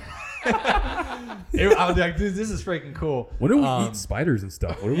 man. I was like, dude, this is freaking cool. When do we eat spiders and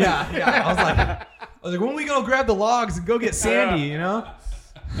stuff? Yeah. I was like, when we gonna grab the logs and go get Sandy? You know.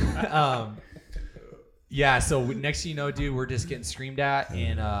 So next thing you know, dude, we're just getting screamed at,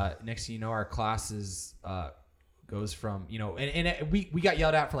 and next thing you know, our classes goes from, you know, and we got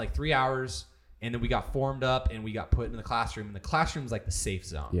yelled at for like 3 hours, and then we got formed up and we got put in the classroom, and the classroom's like the safe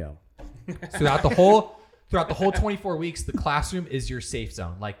zone. Yeah. So throughout the whole 24 weeks, the classroom is your safe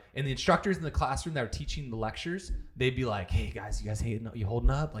zone. Like, and the instructors in the classroom that are teaching the lectures, they'd be like, hey guys, you holding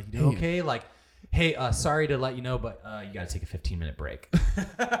up? Like, you doing okay? Like, hey, sorry to let you know, but you got to take a 15-minute break.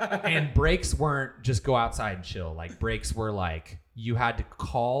 And breaks weren't just go outside and chill. Like, breaks were like, you had to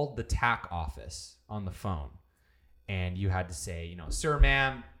call the TAC office on the phone, and you had to say, you know, sir,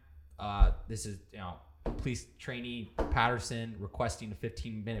 ma'am, this is, you know, police trainee Patterson requesting a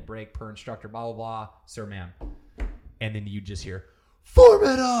 15-minute break per instructor, blah, blah, blah, sir, ma'am. And then you just hear, form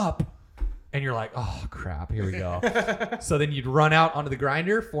it up. And you're like, oh crap, here we go. So then you'd run out onto the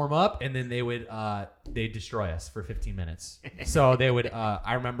grinder, form up, and then they'd destroy us for 15 minutes. So they would,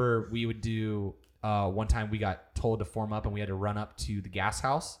 I remember we would do, one time we got told to form up and we had to run up to the gas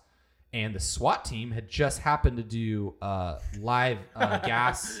house, and the SWAT team had just happened to do live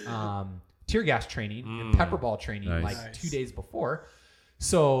tear gas training and pepper ball training like 2 days before.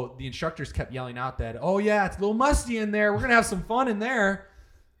 So the instructors kept yelling out that, oh yeah, it's a little musty in there. We're going to have some fun in there.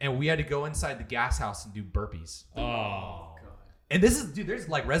 And we had to go inside the gas house and do burpees. Oh, God. And this is, dude, there's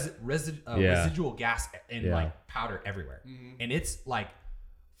like residual gas and like powder everywhere. And it's like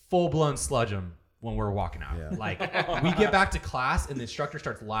full blown sludge 'em when we're walking out. Yeah. Like we get back to class and the instructor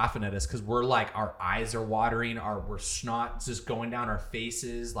starts laughing at us because we're like, our eyes are watering, we're snot just going down our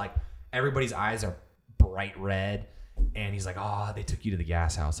faces. Like everybody's eyes are bright red. And he's like, oh, they took you to the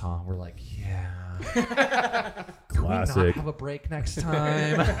gas house, huh? We're like, yeah. Can we not have a break next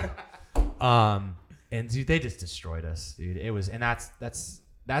time? And dude, they just destroyed us, dude. It was, and that's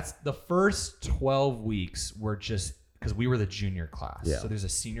the first 12 weeks were just, because we were the junior class. Yeah. So there's a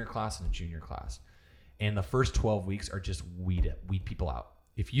senior class and a junior class. And the first 12 weeks are just weed people out.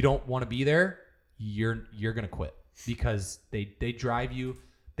 If you don't want to be there, you're going to quit because they drive you.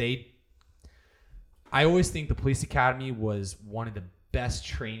 I always think the police academy was one of the best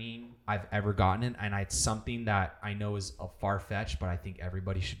training I've ever gotten. And it's something that I know is a far-fetched, but I think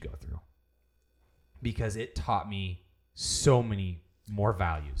everybody should go through because it taught me so many more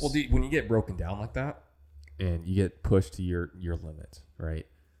values. Well, dude, when you get broken down like that and you get pushed to your limits, right?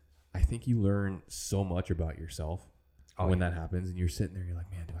 I think you learn so much about yourself when that happens, and you're sitting there, you're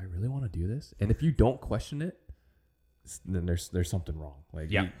like, man, do I really want to do this? And if you don't question it, then there's something wrong. Like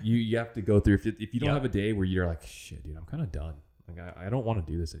you have to go through, if you don't have a day where you're like, shit, dude, I'm kind of done. Like I don't want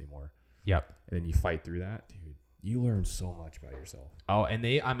to do this anymore. Yep. And then you fight through that, dude. You learn so much about yourself. Oh, and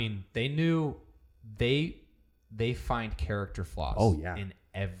they knew they find character flaws. Oh yeah. In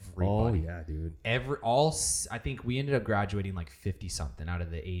everybody. Oh yeah, dude. I think we ended up graduating like 50 something out of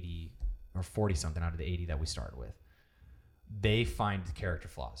the 80 or 40 something out of the 80 that we started with. They find character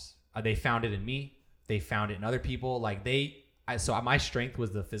flaws. They found it in me. They found it in other people. Like so my strength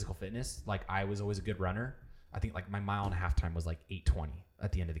was the physical fitness. Like I was always a good runner. I think like my mile and a half time was like 8:20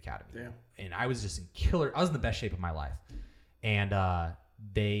 at the end of the academy. Damn. And I was just I was in the best shape of my life. And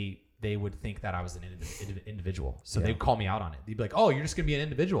they would think that I was an individual. So they'd call me out on it. They'd be like, oh, you're just going to be an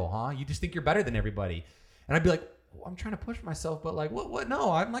individual, huh? You just think you're better than everybody. And I'd be like, well, I'm trying to push myself, but like, what?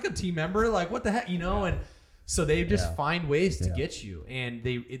 No, I'm like a team member. Like, what the heck, And so they just find ways to get you. And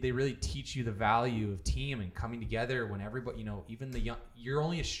they really teach you the value of team and coming together when everybody, even the young, you're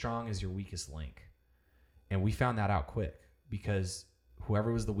only as strong as your weakest link. And we found that out quick because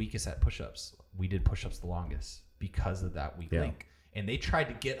whoever was the weakest at push-ups, we did push-ups the longest because of that weak link. And they tried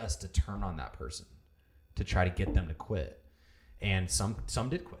to get us to turn on that person to try to get them to quit. And some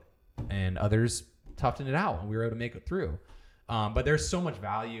did quit and others toughened it out and we were able to make it through. But there's so much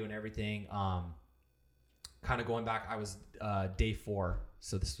value in everything. Kind of going back, I was day 4.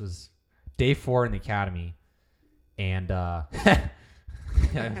 So this was day 4 in the academy. And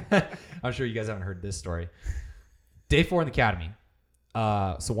I'm sure you guys haven't heard this story. Day 4 in the academy.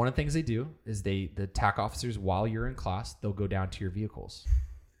 So one of the things they do is the TAC officers, while you're in class, they'll go down to your vehicles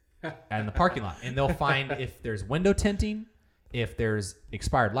in the parking lot and they'll find if there's window tinting, if there's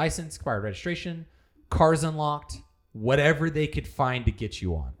expired license, expired registration, cars unlocked, whatever they could find to get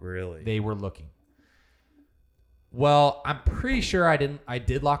you on. Really? They were looking. Well, I'm pretty sure I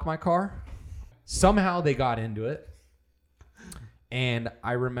did lock my car. Somehow they got into it. And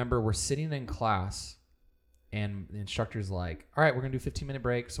I remember we're sitting in class and the instructor's like, all right, we're going to do a 15-minute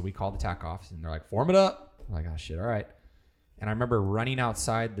break. So we call the TAC office and they're like, form it up. I'm like, oh, shit, all right. And I remember running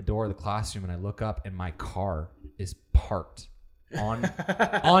outside the door of the classroom and I look up and my car is parked on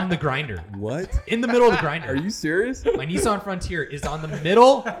the grinder. What? In the middle of the grinder. Are you serious? My Nissan Frontier is on the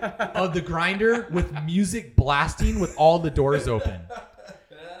middle of the grinder with music blasting with all the doors open.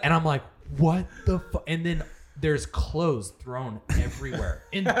 And I'm like, what the fuck? And then there's clothes thrown everywhere.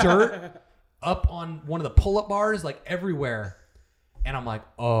 In dirt. Up on one of the pull-up bars, like everywhere. And I'm like,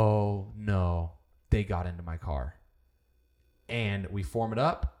 oh no, they got into my car. And we form it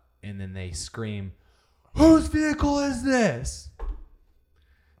up and then they scream, whose vehicle is this?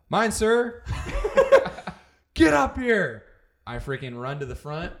 Mine, sir. Get up here. I freaking run to the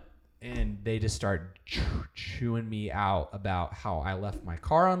front and they just start chewing me out about how I left my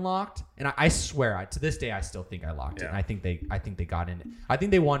car unlocked. And I swear, to this day, I still think I locked it. And I think they got in it. I think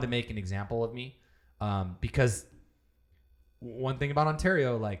they wanted to make an example of me because one thing about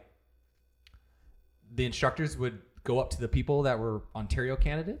Ontario, like the instructors would go up to the people that were Ontario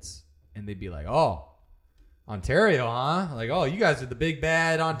candidates and they'd be like, oh, Ontario, huh? Like, oh, you guys are the big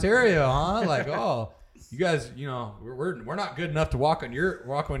bad Ontario, huh? Like, oh, you guys, we're not good enough to walk on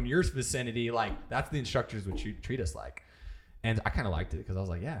your vicinity. Like, that's the instructors would treat us like. And I kind of liked it because I was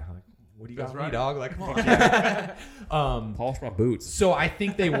like, yeah, like, what do you got for me, dog? Like, come on. Polish my boots. So I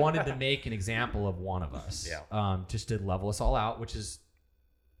think they wanted to make an example of one of us. Yeah. Just to level us all out, which is,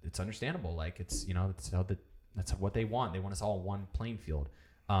 it's understandable. Like, it's, that's what they want. They want us all on one playing field.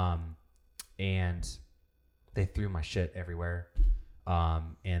 And They threw my shit everywhere.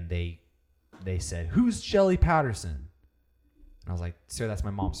 And they said, "Who's Shelly Patterson?" And I was like, "Sir, that's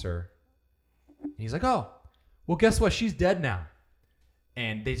my mom, sir." And he's like, "Oh, well, guess what? She's dead now."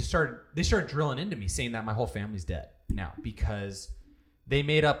 And they started drilling into me, saying that my whole family's dead now because they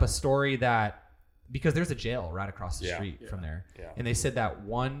made up a story that because there's a jail right across the street from there. Yeah. And they said that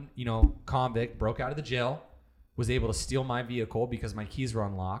one, convict broke out of the jail, was able to steal my vehicle because my keys were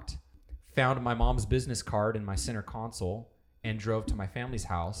unlocked, found my mom's business card in my center console, and drove to my family's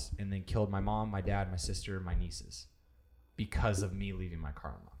house and then killed my mom, my dad, my sister, and my nieces because of me leaving my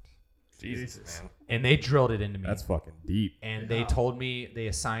car unlocked. Jesus, man. And they drilled it into me. That's fucking deep. And they told me, they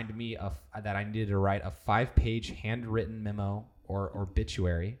assigned me that I needed to write a 5-page handwritten memo or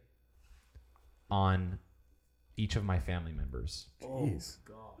obituary on each of my family members. Jeez.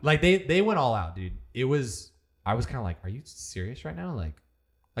 God. Like they went all out, dude. I was kind of like, are you serious right now? Like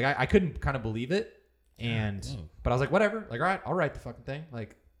I couldn't kind of believe it. But I was like, whatever. Like, all right, I'll write the fucking thing.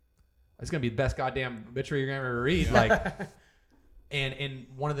 Like, it's gonna be the best goddamn obituary you're gonna ever read. Like, and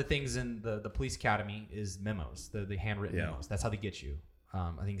one of the things in the police academy is memos, the handwritten memos. That's how they get you.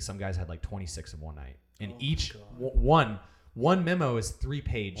 I think some guys had like 26 in one night, and one memo is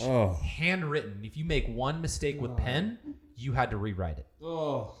 3-page handwritten. If you make one mistake with pen, you had to rewrite it.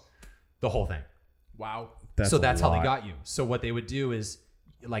 The whole thing. Wow. That's how they got you. So what they would do is,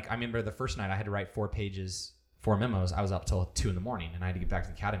 like, I remember the first night I had to write 4 memos. I was up till 2 a.m. and I had to get back to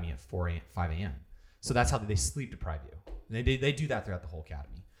the academy at 5 a.m. So that's how they sleep deprive you. And they do that throughout the whole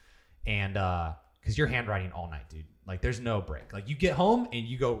academy. And because you're handwriting all night, dude. Like, there's no break. Like, you get home and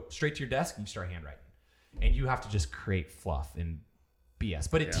you go straight to your desk and you start handwriting. And you have to just create fluff and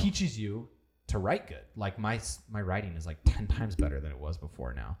BS. But it teaches you to write good. Like, my writing is like 10 times better than it was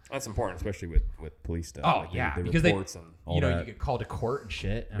before now. That's important, especially with police stuff. Oh, like yeah. the Because reports and all you that. get called to court and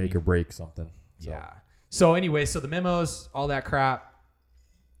shit. Make or break something. So. Yeah. So anyway, the memos, all that crap.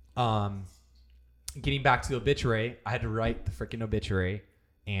 Getting back to the obituary, I had to write the freaking obituary,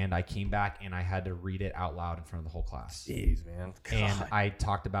 and I came back and I had to read it out loud in front of the whole class. Jeez, man. God. And I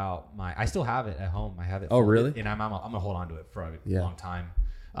talked about I still have it at home. I have it. Oh, really? And I'm gonna hold on to it for a long time.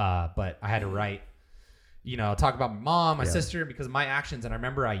 But I had to write, talk about my mom, my sister, because of my actions. And I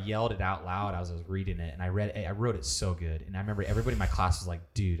remember I yelled it out loud as I was reading it, and I wrote it so good. And I remember everybody in my class was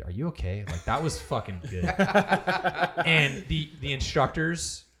like, "Dude, are you okay? Like, that was fucking good." And the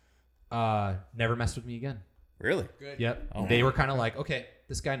instructors never messed with me again. Really? Good. Yep. Oh. They were kind of like, okay,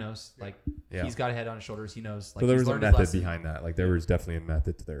 this guy knows. Like, he's got a head on his shoulders. He knows. Like, So there he's was a learned his method lesson. behind that. Like, there was definitely a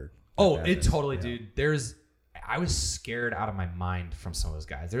method to their It totally, dude. I was scared out of my mind from some of those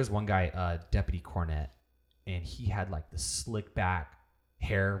guys. There's one guy, Deputy Cornett, and he had like the slick back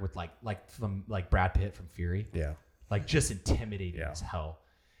hair with like from like Brad Pitt from Fury. Yeah. Like, just intimidating as hell.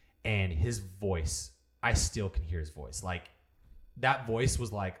 And his voice, I still can hear his voice. Like, that voice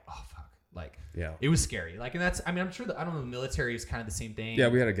was like, oh fuck. Like, it was scary. Like, and I'm sure I don't know, the military is kind of the same thing. Yeah,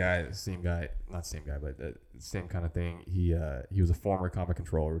 we had a guy, not same guy, but the same kind of thing. He was a former combat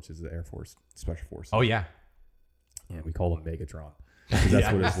controller, which is the Air Force Special Forces. Oh yeah. And we call him Megatron.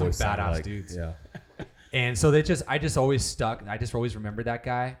 That's what his voice sounded badass like. Dudes. Yeah. And so I just always stuck. I just always remembered that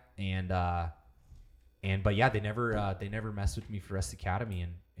guy. But yeah, they never messed with me for the rest of the academy.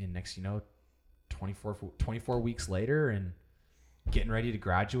 And next, 24 weeks later, and getting ready to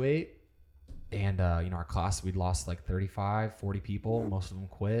graduate. And, our class, we'd lost like 35, 40 people. Most of them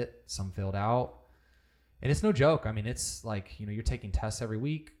quit. Some failed out. And it's no joke. I mean, it's like, you're taking tests every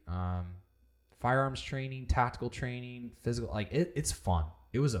week. Firearms training, tactical training, physical. Like, it's fun.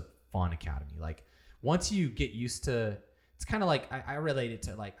 It was a fun academy. Like, once you get used to, it's kind of like, I relate it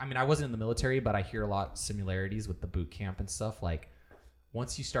to like, I mean, I wasn't in the military, but I hear a lot of similarities with the boot camp and stuff. Like,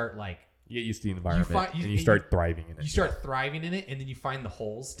 once you start like, You get used to the environment and you start thriving in it. You start thriving in it, and then you find the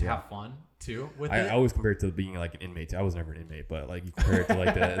holes to have fun too with it. I always compare it to being like an inmate. I was never an inmate, but like you compare it to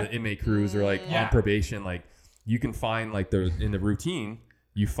like the inmate crews or like on probation. Like you can find like in the routine,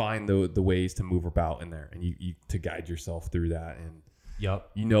 you find the ways to move about in there, and you to guide yourself through that. And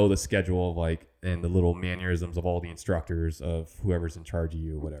the schedule of like and the little mannerisms of all the instructors of whoever's in charge of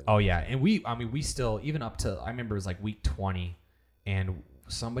you, whatever. Oh yeah, and we still, even up to, I remember it was like week 20, and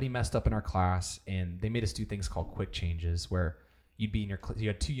somebody messed up in our class, and they made us do things called quick changes, where you'd be in you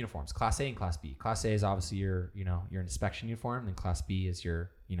had 2 uniforms, Class A and Class B. Class A is obviously your inspection uniform, and Class B is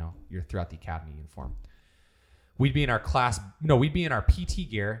your throughout the academy uniform. We'd be in our PT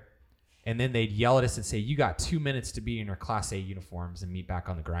gear, and then they'd yell at us and say, "You got 2 minutes to be in your Class A uniforms and meet back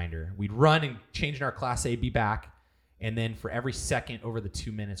on the grinder." We'd run and change in our Class A, be back, and then for every second over the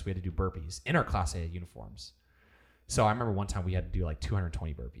 2 minutes, we had to do burpees in our Class A uniforms. So I remember one time we had to do like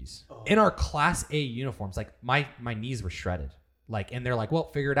 220 burpees in our Class A uniforms. Like my knees were shredded. Like, and they're like,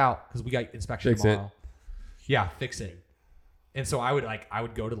 well, figure it out because we got inspection tomorrow. Yeah, fix it. And so I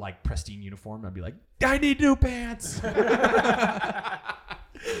would go to like pristine uniform and I'd be like, I need new pants.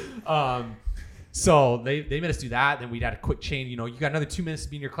 So they made us do that. Then we'd had a quick change. You got another 2 minutes to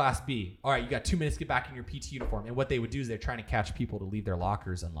be in your Class B. All right, you got 2 minutes to get back in your PT uniform. And what they would do is they're trying to catch people to leave their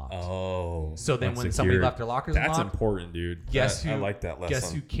lockers unlocked. Oh. So then when somebody left their lockers unlocked. That's important, dude. I like that lesson.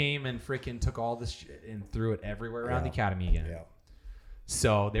 Guess who came and freaking took all this shit and threw it everywhere around the academy again. Yeah.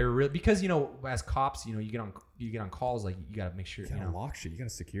 So they were really, because, as cops, you get on calls, like you got to make sure, you gotta lock shit. You got to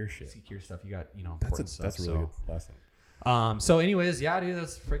secure shit. Secure stuff. You got, that's a really good lesson. So anyways, yeah, dude,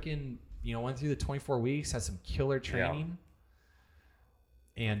 that's freaking, went through the 24 weeks, had some killer training,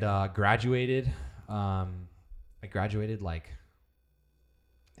 and graduated. I graduated I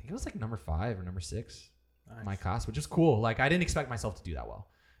think it was like number 5 or number 6 in my class, which is cool. Like I didn't expect myself to do that well,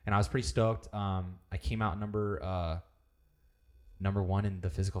 and I was pretty stoked. I came out number 1 in the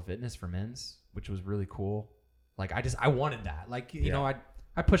physical fitness for men's, which was really cool. Like I wanted that. Like I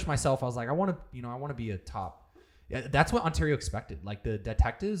pushed myself. I was like, I want to be a top. Yeah, that's what Ontario expected. Like the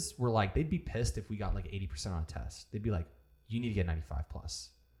detectives were like, they'd be pissed if we got like 80% on a test. They'd be like, you need to get 95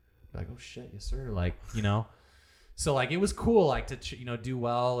 plus. Be like, oh shit, yes sir. Like, so like it was cool, like to do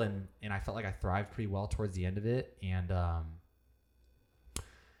well, and I felt like I thrived pretty well towards the end of it, and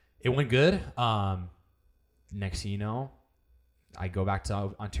it went good. Next thing you know, I go back to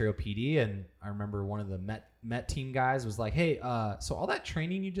Ontario PD, and I remember one of the Met team guys was like, hey, so all that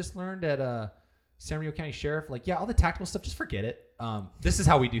training you just learned at San Diego County Sheriff, like, yeah, all the tactical stuff, just forget it. This is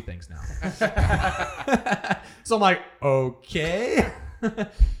how we do things now. So I'm like, okay.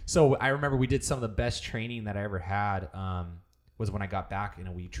 So I remember we did some of the best training that I ever had, was when I got back,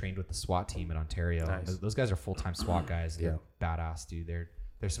 we trained with the SWAT team in Ontario. Nice. Those guys are full-time SWAT guys. They're badass, dude.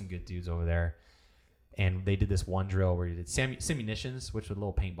 There's some good dudes over there. And they did this one drill where you did simunitions, which was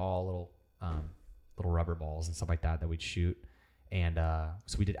little paintball, little rubber balls and stuff like that we'd shoot. And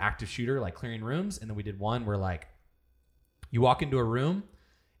so we did active shooter, like clearing rooms. And then we did one where like you walk into a room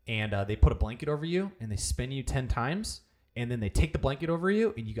and they put a blanket over you and they spin you 10 times. And then they take the blanket over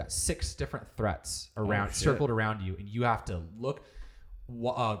you and you got 6 different threats circled around you. And you have to look,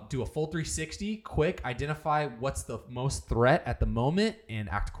 do a full 360, quick, identify what's the most threat at the moment and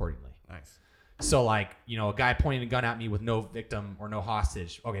act accordingly. Nice. So like, a guy pointing a gun at me with no victim or no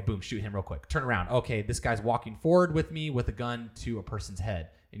hostage. Okay, boom, shoot him real quick. Turn around. Okay, this guy's walking forward with me with a gun to a person's head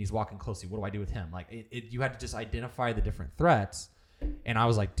and he's walking closely. What do I do with him? Like you had to just identify the different threats. And I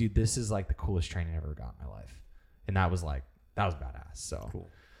was like, dude, this is like the coolest training I ever got in my life. And that was badass. So cool.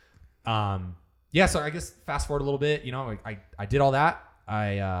 So I guess fast forward a little bit, I did all that.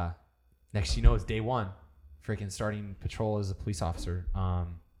 Next, it's day 1, freaking starting patrol as a police officer.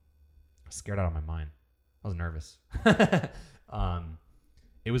 Scared out of my mind. I was nervous.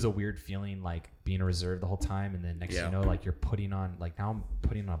 It was a weird feeling, like being a reserve the whole time, and then next thing you know, like you're putting on, like now I'm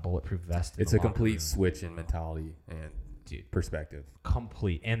putting on a bulletproof vest. It's a complete switch in mentality and perspective.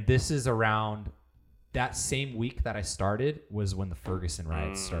 Complete. And this is around that same week that I started was when the Ferguson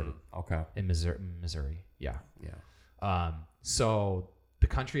riots started. Okay. In Missouri. Yeah. Yeah. So the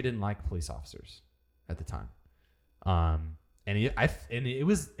country didn't like police officers at the time. And it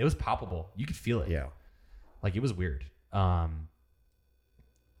was palpable. You could feel it. Yeah. Like it was weird.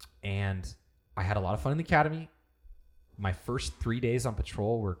 And I had a lot of fun in the academy. My first 3 days on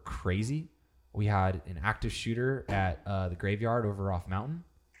patrol were crazy. We had an active shooter at the graveyard over off Mountain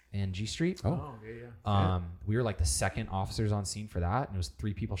and G Street. Oh, yeah. We were like the second officers on scene for that, and it was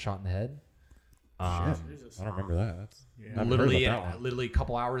 3 people shot in the head. Shit. I don't remember that. Literally a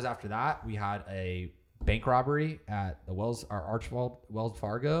couple hours after that, we had a bank robbery at the Wells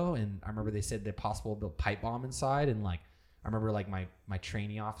Fargo, and I remember they said they possible built pipe bomb inside, and like I remember like my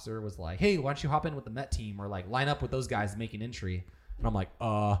trainee officer was like, hey, why don't you hop in with the Met team or like line up with those guys and make an entry. And I'm like,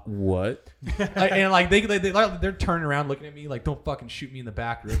 what? And like they're turning around looking at me like, don't fucking shoot me in the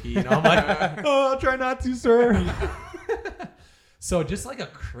back, rookie. I'm like, I'll try not to, sir. So just like a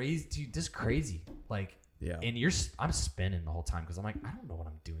crazy dude, just crazy. Like, and I'm spinning the whole time because I'm like, I don't know what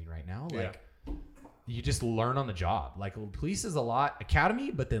I'm doing right now. Like you just learn on the job. Like police is a lot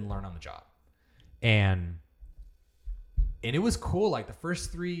academy, but then learn on the job. And it was cool. Like the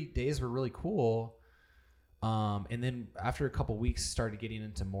first 3 days were really cool. And then after a couple weeks started getting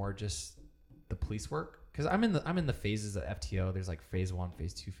into more just the police work. Cause I'm in the phases of FTO. There's like phase 1,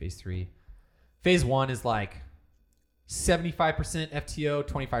 phase 2, phase 3. Phase 1 is like 75% FTO,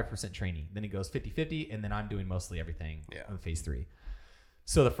 25% training. Then it goes 50-50. And then I'm doing mostly everything in phase 3.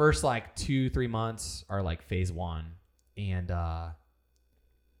 So the first like 2-3 months are like phase 1. And I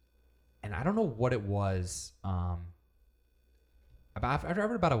don't know what it was.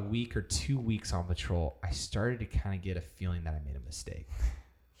 After about a week or 2 weeks on patrol, I started to kind of get a feeling that I made a mistake.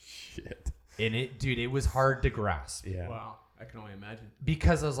 Shit. And it was hard to grasp. Yeah. Wow. I can only imagine.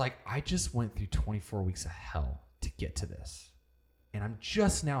 Because I was like, I just went through 24 weeks of hell to get to this. And I'm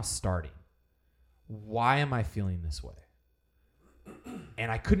just now starting. Why am I feeling this way?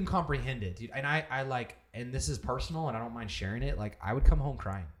 And I couldn't comprehend it, dude. And I like, and this is personal and I don't mind sharing it. Like, I would come home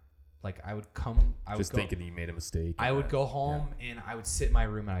crying. Like, Thinking you made a mistake. I would go home and I would sit in my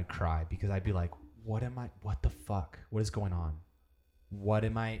room and I'd cry because I'd be like, what the fuck? What is going on? What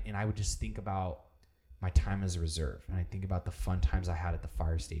am I? And I would just think about my time as a reserve. And I think about the fun times I had at the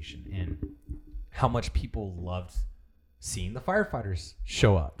fire station and how much people loved seeing the firefighters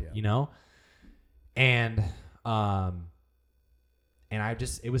show up, you know? And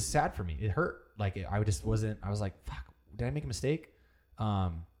it was sad for me. It hurt. Like, I was like, fuck, did I make a mistake?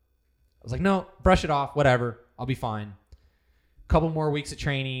 I was like, no, brush it off, whatever. I'll be fine. Couple more weeks of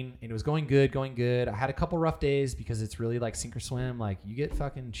training, and it was going good. I had a couple rough days because it's really like sink or swim. Like, you get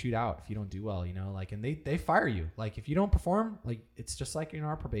fucking chewed out if you don't do well, you know? Like, and they fire you. Like, if you don't perform, like, it's just like in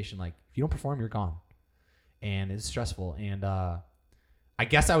our probation. Like, if you don't perform, you're gone. And it's stressful. And I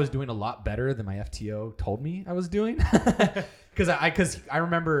guess I was doing a lot better than my FTO told me I was doing. Because I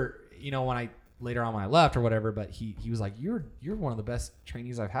remember, you know, later on when I left or whatever, but he was like, you're one of the best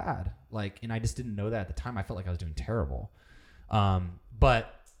trainees I've had. Like, and I just didn't know that at the time. I felt like I was doing terrible.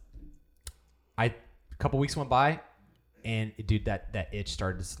 But a couple weeks went by and dude, that itch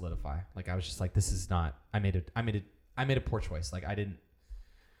started to solidify. Like, I was just like, this is not, I made a poor choice. Like,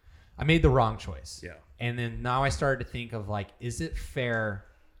 I made the wrong choice. Yeah. And then now I started to think of like, is it fair?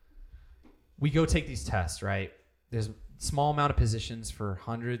 We go take these tests, right? There's small amount of positions for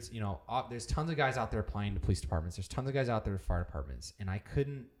hundreds, you know, there's tons of guys out there applying to police departments. There's tons of guys out there to fire departments. And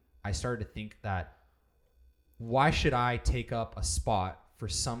I started to think that why should I take up a spot for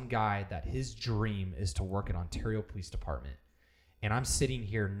some guy that his dream is to work at Ontario Police Department? And I'm sitting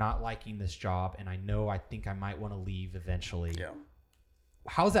here not liking this job. And I think I might want to leave eventually. Yeah.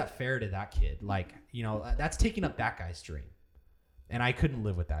 How's that fair to that kid? Like, you know, that's taking up that guy's dream. And I couldn't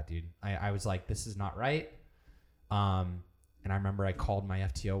live with that, dude. I was like, this is not right. And I remember I called my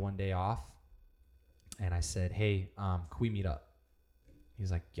FTO one day off and I said, hey, can we meet up?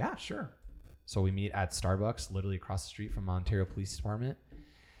 He's like, yeah, sure. So we meet at Starbucks, literally across the street from Ontario Police Department.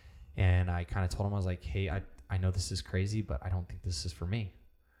 And I kind of told him, I was like, hey, I know this is crazy, but I don't think this is for me.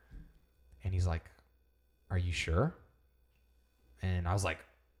 And he's like, are you sure? And I was like,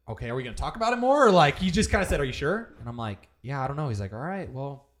 okay, are we going to talk about it more? Or like, he just kind of said, are you sure? And I'm like, yeah, I don't know. He's like, all right,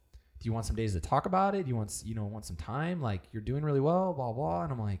 well, do you want some days to talk about it? Do you want some time? Like, you're doing really well, blah, blah.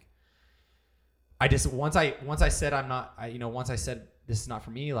 And I'm like, once I said this is not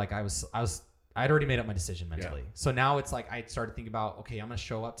for me, like I'd already made up my decision mentally. Yeah. So now it's like, I started thinking about, okay, I'm going to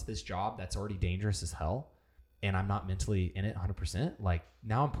show up to this job that's already dangerous as hell. And I'm not mentally in it 100%. Like,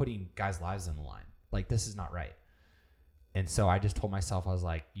 now I'm putting guys' lives on the line. Like, this is not right. And so I just told myself, I was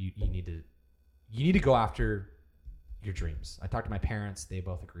like, you need to go after your dreams. I talked to my parents. They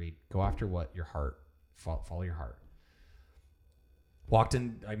both agreed. Go after what your heart, follow your heart. Walked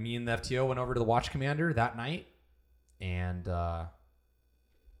in, me and the FTO went over to the watch commander that night. And I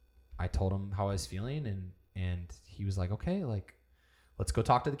told him how I was feeling. And he was like, okay, like, let's go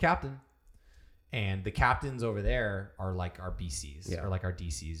talk to the captain. And the captains over there are like our BCs or like our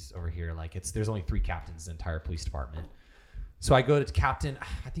DCs over here. Like, there's only 3 captains in the entire police department. So I go to Captain,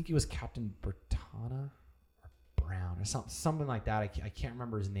 I think he was Captain Bertana or Brown or something like that. I can't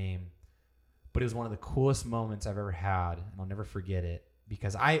remember his name, but it was one of the coolest moments I've ever had. And I'll never forget it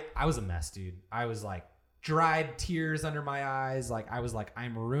because I was a mess, dude. I was like dried tears under my eyes. Like, I was like,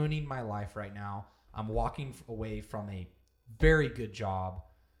 I'm ruining my life right now. I'm walking away from a very good job.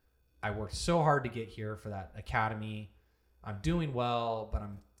 I worked so hard to get here for that academy. I'm doing well, but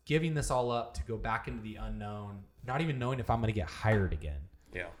I'm giving this all up to go back into the unknown, not even knowing if I'm going to get hired again.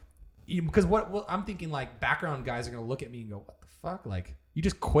 Yeah. Because what I'm thinking, like, background guys are going to look at me and go, what the fuck? Like, you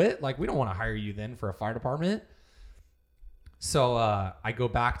just quit? Like, we don't want to hire you then for a fire department. So I go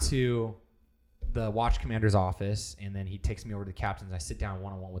back to the watch commander's office, and then he takes me over to the captain's. I sit down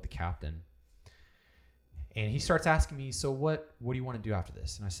one-on-one with the captain. And he starts asking me, so what do you want to do after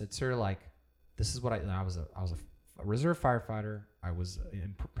this? And I said, sir, like, this is what I was a reserve firefighter. I was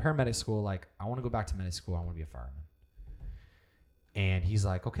in paramedic school. Like, I want to go back to medic school. I want to be a fireman. And he's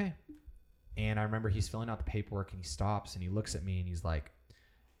like, okay. And I remember he's filling out the paperwork, and he stops and he looks at me and he's like,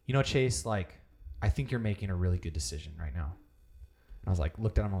 you know, Chase, like, I think you're making a really good decision right now. And I was like,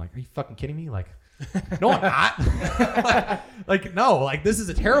 looked at him. I'm like, are you fucking kidding me? Like, no, I'm not. Like, no, like this is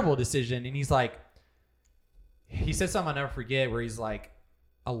a terrible decision. And he's like, he said something I'll never forget where he's like,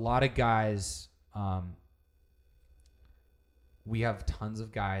 a lot of guys, we have tons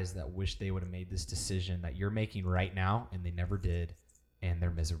of guys that wish they would have made this decision that you're making right now, and they never did, and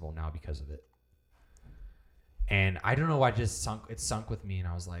they're miserable now because of it. And I don't know why it sunk with me, and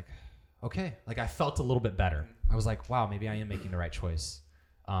I was like, okay. Like I felt a little bit better. I was like, wow, maybe I am making the right choice.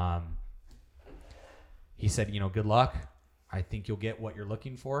 He said, you know, good luck. I think you'll get what you're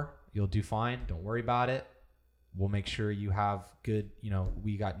looking for. You'll do fine. Don't worry about it. We'll make sure you have good, you know,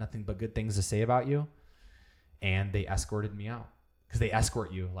 we got nothing but good things to say about you. And they escorted me out, because they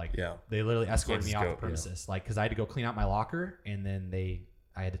escort you. Like, they literally escorted me off the premises. Like, because I had to go clean out my locker, and then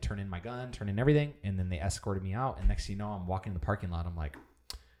I had to turn in my gun, turn in everything, and then they escorted me out. And next thing you know, I'm walking in the parking lot. I'm like,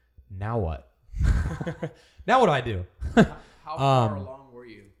 now what? Now what do I do? How far along were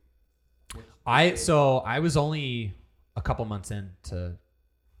you? I was only a couple months into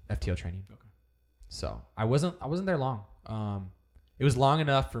FTO training. Okay. So I wasn't there long. It was long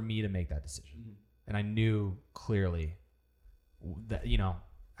enough for me to make that decision. Mm-hmm. And I knew clearly that, you know,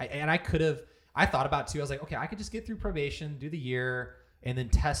 I thought about it too. I was like, okay, I could just get through probation, do the year, and then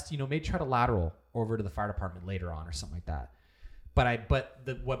test, you know, maybe try to lateral over to the fire department later on or something like that.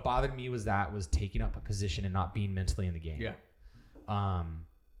 What bothered me was taking up a position and not being mentally in the game. Yeah.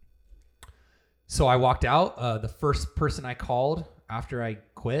 So I walked out. The first person I called after I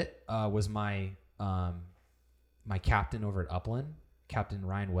quit was my captain over at Upland, Captain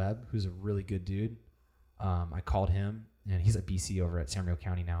Ryan Webb, who's a really good dude. I called him, and he's at BC over at San Diego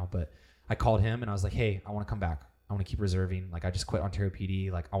County now. But I called him, and I was like, hey, I want to come back. I want to keep reserving. Like, I just quit Ontario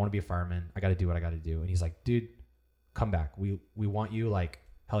PD. Like, I want to be a fireman. I got to do what I got to do. And he's like, dude, come back. We want you. Like,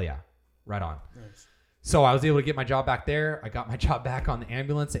 hell yeah. Right on. Nice. So I was able to get my job back there. I got my job back on the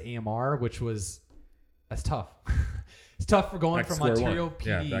ambulance at AMR, that's tough. It's tough for going from Ontario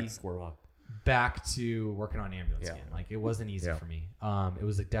PD back to square one. Back to working on ambulance again. Like, it wasn't easy for me. It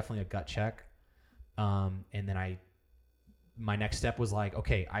was definitely a gut check. And then my next step was like,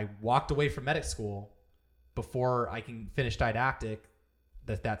 okay, I walked away from medic school before I can finish didactic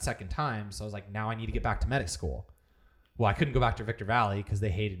that second time. So I was like, now I need to get back to medic school. Well, I couldn't go back to Victor Valley because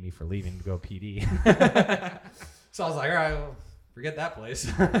they hated me for leaving to go PD. So I was like, all right, well, forget that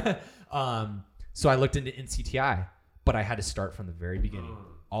place. So I looked into NCTI, but I had to start from the very beginning,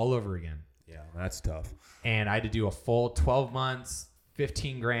 all over again. Yeah, that's tough. And I had to do a full 12 months,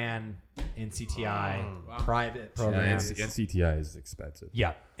 $15,000 NCTI private program. Yeah, NCTI is expensive.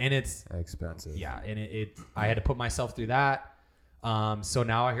 Yeah, and it's expensive. Yeah, and I had to put myself through that. So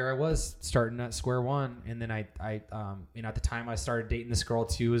now here I was starting at square one, and then I at the time I started dating this girl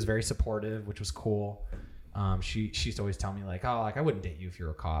too, who was very supportive, which was cool. She used to always tell me like, oh, like I wouldn't date you if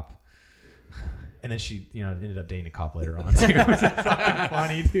you're a cop. And then she, ended up dating a cop later on. Too. It was fucking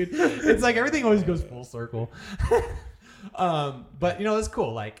funny, dude. It's like everything always goes full circle. But it's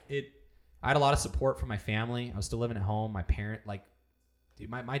cool. Like I had a lot of support from my family. I was still living at home. My parent,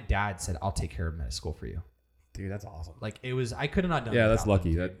 my dad said, "I'll take care of med school for you." Dude, that's awesome. Like I could have not done. Yeah, that's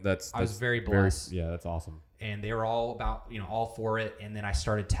lucky. That's I was very blessed. Yeah, that's awesome. And they were all about, all for it. And then I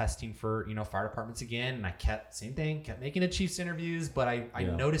started testing for, fire departments again. And I kept making the Chiefs interviews. But I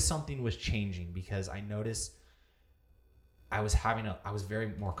noticed something was changing because I noticed I was very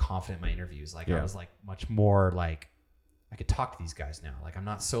more confident in my interviews. I was much more I could talk to these guys now. I'm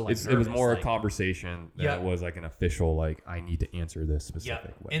not so nervous. It was more a conversation than it was an official, I need to answer this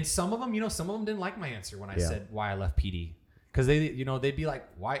specific way. And some of them didn't like my answer when I said why I left PD. Because they'd be like,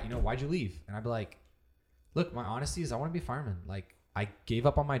 why, why'd you leave? And I'd be like, look, my honesty is I want to be a fireman. I gave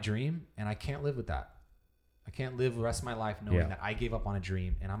up on my dream and I can't live with that. I can't live the rest of my life knowing that I gave up on a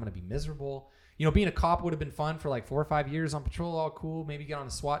dream and I'm going to be miserable. Being a cop would have been fun for 4 or 5 years on patrol, all cool. Maybe get on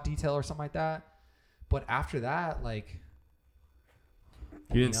a SWAT detail or something like that. But after that,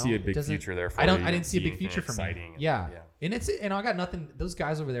 you didn't see a big future there for you. I didn't see a big future for me. Yeah. And I got nothing. Those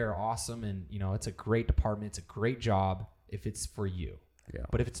guys over there are awesome. And, it's a great department. It's a great job if it's for you. Yeah.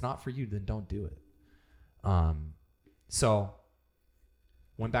 But if it's not for you, then don't do it. So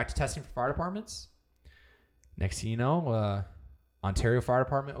went back to testing for fire departments. Next thing you know, Ontario Fire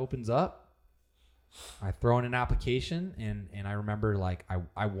Department opens up. I throw in an application and I remember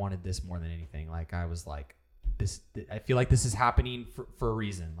I wanted this more than anything. I was like, I feel like this is happening for a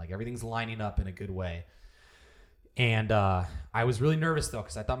reason. Everything's lining up in a good way. And I was really nervous though,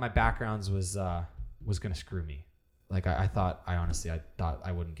 because I thought my backgrounds was going to screw me. I thought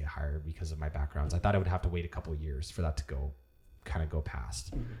I wouldn't get hired because of my backgrounds. I thought I would have to wait a couple of years for that to go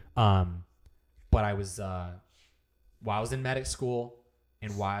past. Mm-hmm. But I was while I was in medic school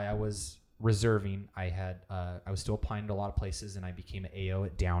and while I was reserving, I was still applying to a lot of places, and I became an AO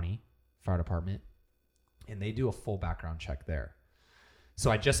at Downey Fire Department, and they do a full background check there. So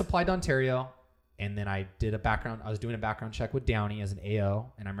I just applied to Ontario, and then I was doing a background check with Downey as an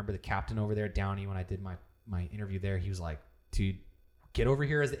AO, and I remember the captain over there at Downey, when I did my interview there, he was like, dude, get over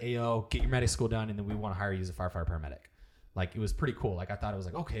here as the AO, get your medic school done, and then we want to hire you as a firefighter paramedic. Like, it was pretty cool. Like, I thought it was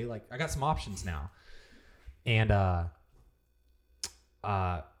like, okay, like I got some options now. And I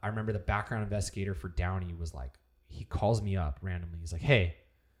remember the background investigator for Downey was like, he calls me up randomly. He's like, hey,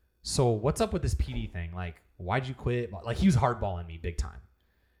 so what's up with this PD thing? Like, why'd you quit? Like, he was hardballing me big time.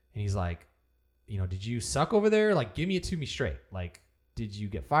 And he's like, did you suck over there? Like, give it to me straight. Like, did you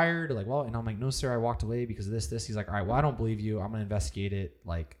get fired? Like, well, and I'm like, no, sir, I walked away because of this. He's like, all right, well, I don't believe you. I'm going to investigate it.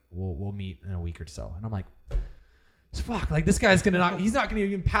 Like, we'll meet in a week or so. And I'm like, fuck, like, this guy's he's not going to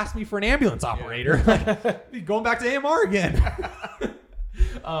even pass me for an ambulance operator. Like, going back to AMR again.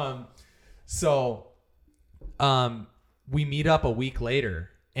 We meet up a week later,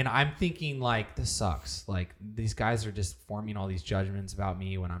 and I'm thinking, like, this sucks. Like, these guys are just forming all these judgments about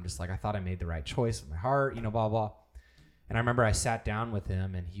me when I'm just like, I thought I made the right choice with my heart, blah, blah. And I remember I sat down with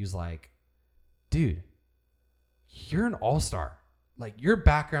him, and he was like, dude, you're an all-star. Like, your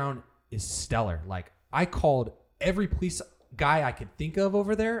background is stellar. Like, I called every police guy I could think of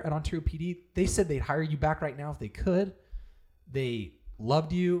over there at Ontario PD. They said they'd hire you back right now if they could. They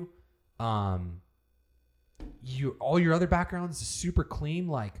loved you. All your other backgrounds is super clean.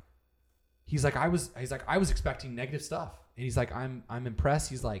 Like, he's like, I was expecting negative stuff. And he's like, I'm impressed.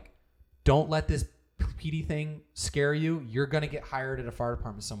 He's like, don't let this PD thing scare you. You're going to get hired at a fire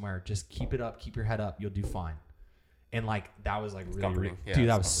department somewhere. Just keep it up. Keep your head up. You'll do fine. And like, that was like really, comforting. Yeah, dude,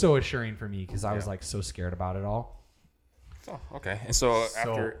 that was so assuring for me, because I was like so scared about it all. Oh, okay. And so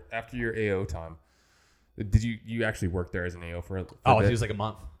after your AO time, did you actually work there as an AO for a bit? It was like a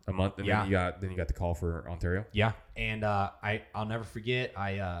month. A month, and then you got the call for Ontario. Yeah, and I'll never forget.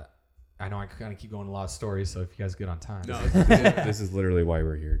 I know I kind of keep going a lot of stories, so if you guys get on time, No, this is literally why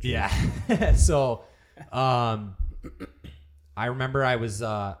we're here. Jim. Yeah. So, I remember I'd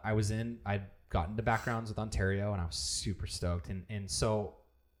gotten into backgrounds with Ontario, and I was super stoked, and so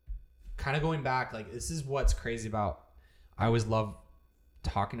kind of going back, like, this is what's crazy about. I always love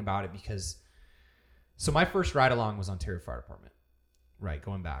talking about it, because so my first ride along was Ontario Fire Department. Right,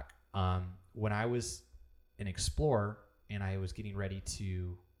 going back. When I was an explorer and I was getting ready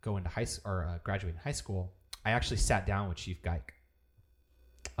to go into graduate in high school, I actually sat down with Chief Geik.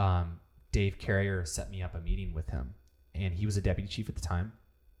 Dave Carrier set me up a meeting with him, and he was a deputy chief at the time.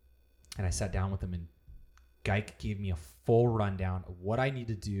 And I sat down with him, and Geik gave me a full rundown of what I need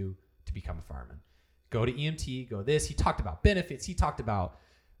to do to become a fireman. Go to EMT, go this. He talked about benefits. He talked about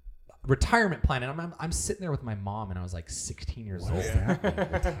retirement plan, and I'm sitting there with my mom, and I was like 16 years old.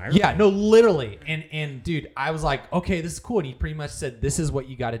 Yeah, no, literally. And dude, I was like, okay, this is cool. And he pretty much said, this is what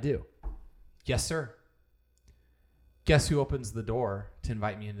you got to do. Yes, sir. Guess who opens the door to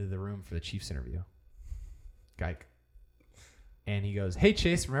invite me into the room for the chief's interview? Geik. And he goes, hey,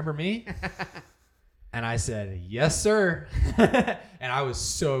 Chase, remember me? And I said, yes, sir. And I was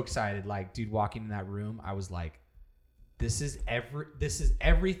so excited. Like, dude, walking in that room, I was like, this is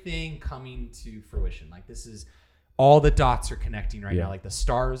everything coming to fruition. Like, this is all the dots are connecting right now. Like, the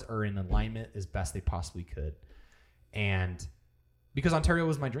stars are in alignment as best they possibly could. And because Ontario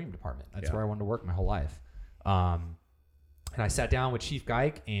was my dream department, that's where I wanted to work my whole life. And I sat down with Chief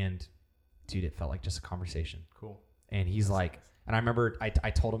Geik, and dude, it felt like just a conversation. Cool. And he's like, and I remember I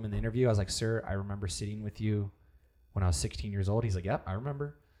told him in the interview, I was like, sir, I remember sitting with you when I was 16 years old. He's like, yep, I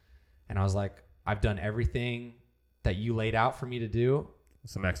remember. And I was like, I've done everything that you laid out for me to do.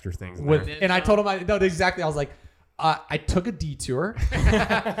 Some extra things. And I told him, exactly. I was like, I took a detour.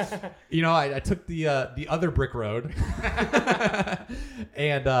 I took the other brick road.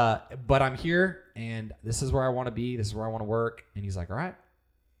 And but I'm here, and this is where I want to be. This is where I want to work. And he's like, all right,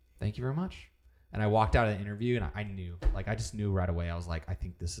 thank you very much. And I walked out of the interview, and I knew, like, I just knew right away. I was like, I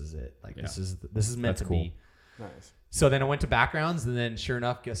think this is it. Like, this is meant to be. Nice. So then I went to backgrounds, and then sure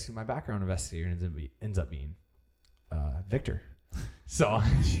enough, guess who my background investigator ends up being? Victor. So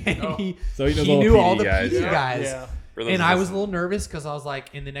he knew all the PD guys. Yeah. And I was a little nervous, because I was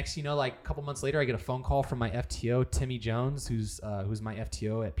like, and the next, like a couple months later, I get a phone call from my FTO, Timmy Jones, who's my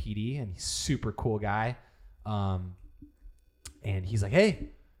FTO at PD, and he's a super cool guy. And he's like, hey,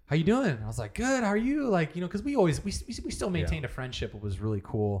 how you doing? And I was like, good. How are you? Like, because we still maintained a friendship. It was really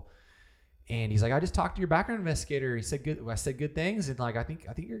cool. And he's like, I just talked to your background investigator. He said good. I said good things, and like, I think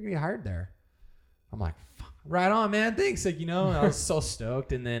you're gonna get hired there. I'm like, right on, man. Thanks. Like, I was so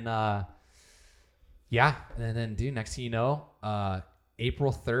stoked. And then Yeah. And then, dude, next thing you know,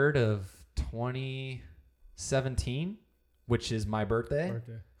 April 3rd of 2017, which is my birthday.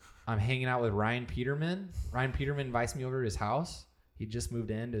 I'm hanging out with Ryan Peterman. Ryan Peterman invites me over to his house. He just moved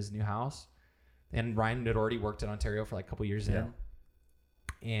into his new house. And Ryan had already worked in Ontario for like a couple years in.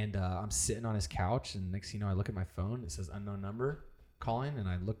 And I'm sitting on his couch, and next thing you know, I look at my phone. It says unknown number calling, and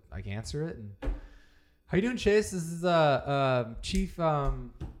I answer it. And how you doing, Chase? This is Chief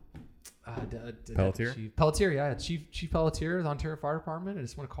Pelletier? Pelletier, yeah, Chief Pelletier of the Ontario Fire Department. I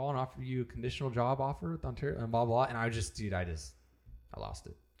just want to call and offer you a conditional job offer with Ontario and blah blah. And I lost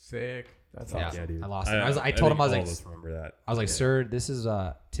it. Sick. That's awesome. Yeah, dude. I lost it. I told him, I was like, remember that. I was like, sir, this is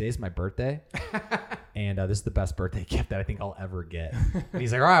today's my birthday, and this is the best birthday gift that I think I'll ever get. And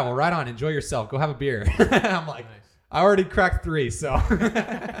he's like, all right, well, right on, enjoy yourself, go have a beer. I'm like, nice. I already cracked 3, so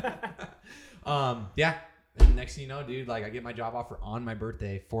yeah. And next thing you know, dude, like I get my job offer on my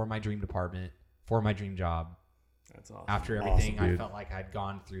birthday for my dream department, for my dream job. That's awesome. After everything I felt like I'd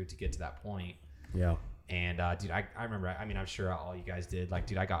gone through to get to that point. Yeah. And dude, I remember. I mean, I'm sure all you guys did. Like,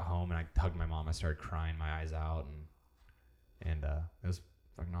 dude, I got home and I hugged my mom. I started crying my eyes out, and it was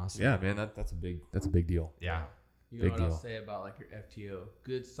fucking awesome. Yeah, man, that's a big deal. Yeah. You know Big what deal. I'll say about like your FTO?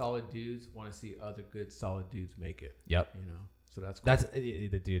 Good, solid dudes want to see other good, solid dudes make it. Yep. You know, so that's cool. That's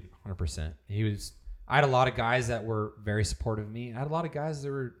the dude, 100%. I had a lot of guys that were very supportive of me. I had a lot of guys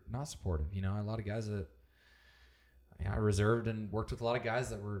that were not supportive. You know, I had a lot of guys that I reserved and worked with a lot of guys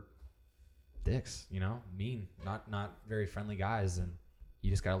that were dicks, you know, mean, not very friendly guys, and you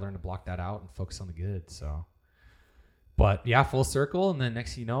just got to learn to block that out and focus on the good. So, but yeah, full circle, and then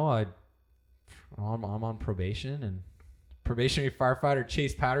next thing you know, I'm on probation, and probationary firefighter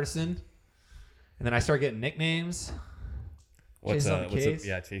Chase Patterson, and then I start getting nicknames. Chase is on case.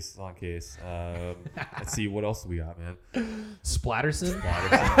 Yeah, Chase is on case. Let's see, what else do we got, man? Splatterson.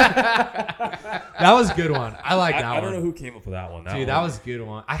 That was a good one. I like that one. I don't know who came up with that one. That was a good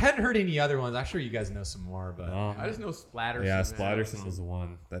one. I hadn't heard any other ones. I'm sure you guys know some more, but I just know Splatterson. Yeah, Splatterson was the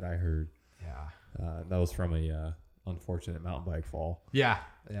one that I heard. Yeah. That was from a unfortunate mountain bike fall. Yeah.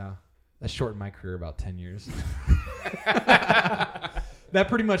 That shortened my career about 10 years. That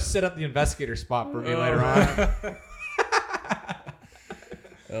pretty much set up the investigator spot for me later on.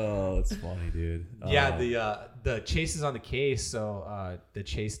 Oh, that's funny, dude. Yeah, the Chase is on the case. So the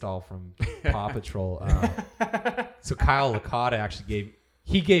Chase doll from Paw Patrol. So Kyle Licata actually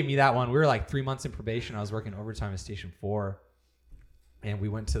gave me that one. We were like 3 months in probation. I was working overtime at Station 4, and we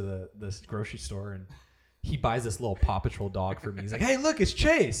went to this grocery store, and he buys this little Paw Patrol dog for me. He's like, "Hey, look, it's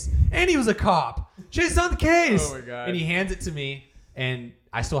Chase, and he was a cop. Chase is on the case." Oh my god! And he hands it to me, and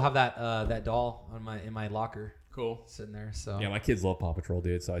I still have that doll in my locker. Cool. Sitting there. So yeah, my kids love Paw Patrol,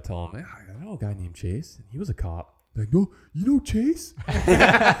 dude. So I tell them, I know a guy named Chase, and he was a cop. They're like, no, you know Chase?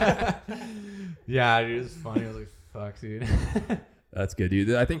 Yeah, dude, it's funny. I was like, fuck, dude. That's good,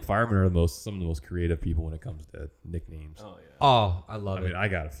 dude. I think firemen are some of the most creative people when it comes to nicknames. Oh yeah. Oh, I love it. I mean, I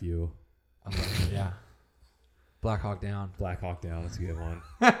got a few. I love it. Yeah. Black Hawk Down. Black Hawk Down. That's a good one.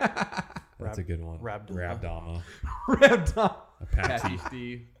 That's a good one. Rabdama. Rabdama. Apache.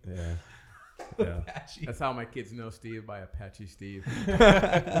 Steve. Yeah. That's how my kids know Steve, by Apache Steve.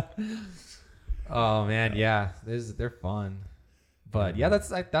 Oh man, yeah, they're fun. But yeah,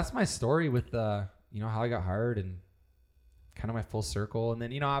 that's my story with how I got hired and kind of my full circle. And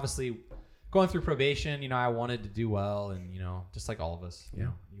then obviously going through probation, I wanted to do well, and just like all of us,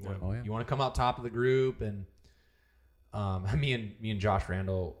 you want to come out top of the group. And me and Josh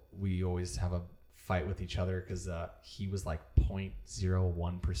Randall, we always have a fight with each other because he was like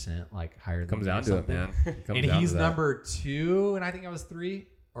 0.01% like higher than comes down to it, man. And he's number 2, and I think I was 3,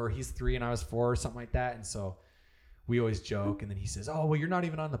 or he's 3 and I was 4, or something like that. And so we always joke, and then he says, "Oh, well, you're not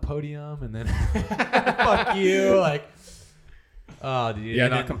even on the podium," and then fuck you, like, oh, dude. Yeah,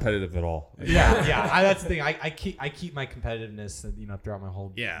 not competitive at all. Yeah. That's the thing. I keep my competitiveness, throughout my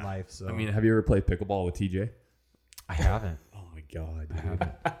whole life. So I mean, have you ever played pickleball with TJ? I haven't. Oh my god, dude. I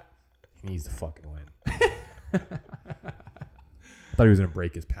haven't. He needs to fucking win. I thought he was gonna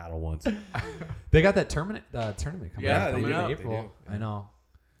break his paddle once. They got that tournament coming up coming up. in April. I know.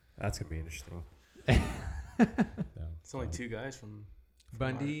 That's gonna be interesting. It's only 2 guys from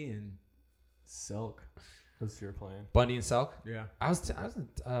Bundy and Silk. Who's your playing? Bundy and Selk. yeah. I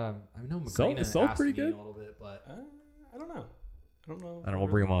know Magrina Is Selk asked pretty me good? a little bit, but I don't know. I don't know. We'll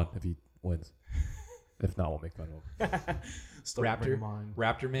bring him on if he wins. If not, we'll make fun of him.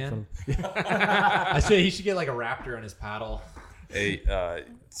 Raptor man. I say he should get like a raptor on his paddle. Hey,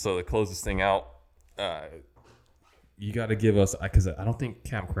 so to close this thing out, you got to give us, because I don't think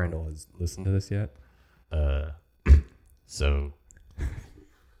Cam Crandall has listened to this yet. So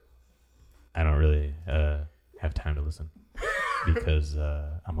I don't really have time to listen because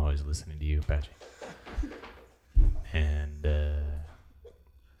I'm always listening to you, Apache. And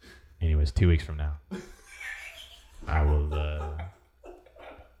anyways, 2 weeks from now,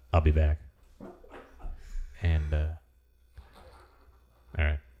 I'll be back. And all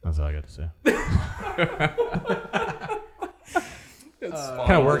right, that's all I got to say.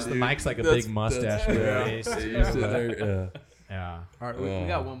 Kind of works. The mic's like a big mustache. Yeah. All right, we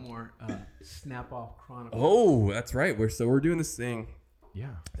got one more. Snap Off Chronicles. Oh, that's right. We're doing this thing.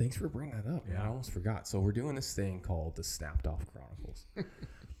 Yeah. Thanks for bringing that up. Man. I almost forgot. So we're doing this thing called the Snapped Off Chronicles.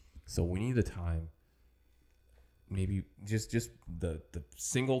 So we need a time, maybe just the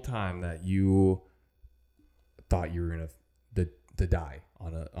single time that you thought you were gonna to die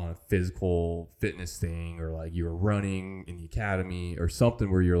on a physical fitness thing, or like you were running in the academy or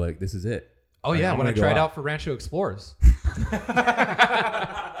something where you're like, this is it. Oh yeah, when I tried out for Rancho Explorers.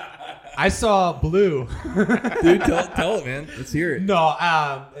 I saw blue. Dude, tell it, man. Let's hear it. No,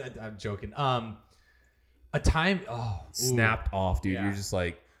 I'm joking. A time Snapped off, dude. Yeah. You're just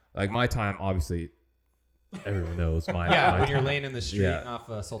like my time, obviously everyone knows my yeah, my when you're time. laying in the street Yeah. off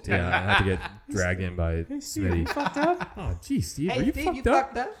Sultana. Yeah, I had to get dragged in by Smitty. You fucked up? Oh, geez, Steve, are you fucked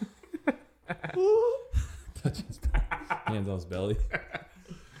up? Touch his back. Hands on his belly.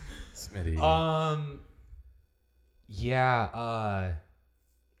 Smitty. Yeah.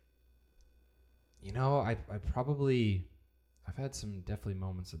 You know, I probably I've had some definitely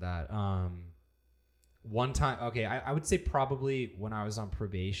moments of that. One time, okay, I would say probably when I was on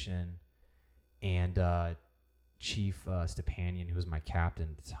probation, and Chief Stepanian, who was my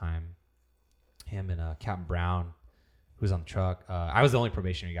captain at the time, him and Captain Brown, who was on the truck. I was the only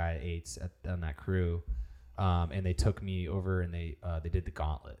probationary guy at Eights on that crew, and they took me over and they did the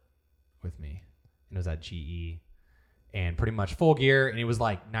gauntlet with me, and it was at GE, and pretty much full gear, and it was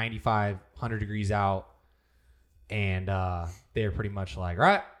like 95, 100 degrees out, and they were pretty much like, all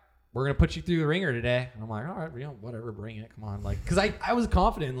right, we're gonna put you through the ringer today. And I'm like, all right, whatever, bring it, come on, like, because I was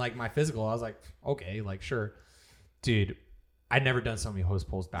confident in like my physical. I was like, okay, like sure, dude. I'd never done so many hose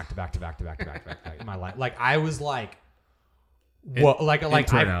pulls back to back in my life. Like I was like, what? Like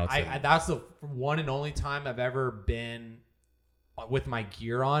I that's the one and only time I've ever been with my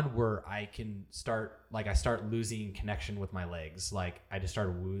gear on where I can start losing connection with my legs. Like I just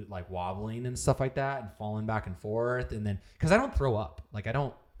started like wobbling and stuff like that and falling back and forth. And then because I don't throw up, like I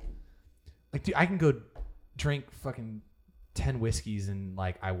don't like, dude, I can go drink fucking 10 whiskeys and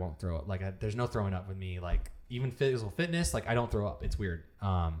like I won't throw up. Like there's no throwing up with me. Like even physical fitness, like I don't throw up. It's weird.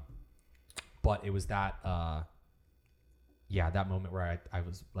 But it was that that moment where I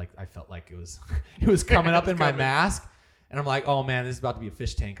was like, I felt like it was it was coming up in my mask, and I'm like, oh man, this is about to be a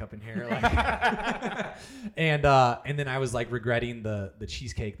fish tank up in here. Like, and then I was like regretting the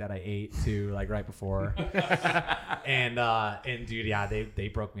cheesecake that I ate too, like right before. and dude, yeah, they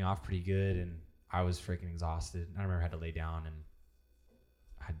broke me off pretty good, and I was freaking exhausted. I remember I had to lay down and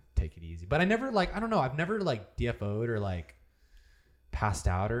I had to take it easy. But I never like, I don't know, I've never like DFO'd or like passed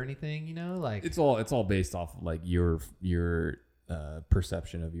out or anything, you know? Like it's all based off of like your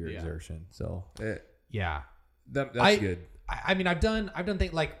perception of your exertion. So that's good. I mean, I've done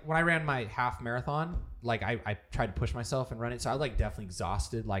things like when I ran my half marathon, like I tried to push myself and run it. So I was like definitely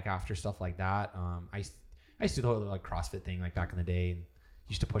exhausted, like after stuff like that. I used to do the whole like CrossFit thing, like back in the day, and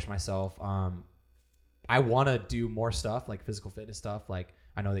used to push myself. I want to do more stuff, like physical fitness stuff. Like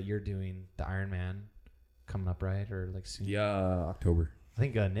I know that you're doing the Ironman coming up, right? Or like soon. Yeah, October. I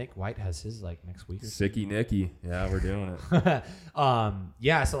think Nick White has his like next week. Or Sicky Nicky. Yeah, we're doing it.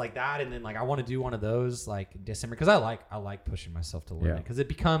 Yeah, so like that, and then like I want to do one of those like in December because I like pushing myself to limit because it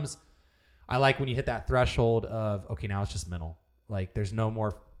becomes. I like when you hit that threshold of okay, now it's just mental. Like there's no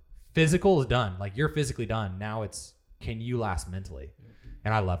more physical is done. Like you're physically done. Now it's can you last mentally,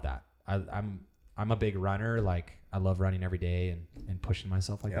 and I love that. I'm a big runner. Like I love running every day and pushing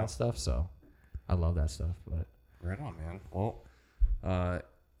myself like that stuff. So I love that stuff. But right on, man. Well,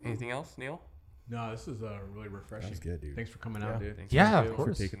 anything else, Neil? No, this is really refreshing. That's good, dude. Thanks for coming out, dude. Thanks of for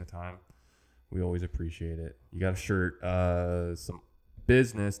course. taking the time. We always appreciate it. You got a shirt, some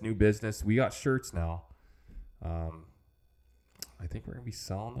new business. We got shirts now. I think we're gonna be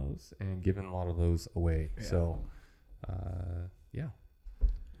selling those and giving a lot of those away. Yeah. So,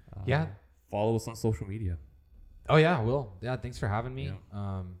 follow us on social media. Oh yeah, I will. Yeah, thanks for having me.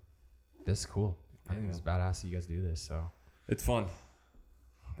 Yeah. This is cool. I think it's badass that you guys do this. So it's fun.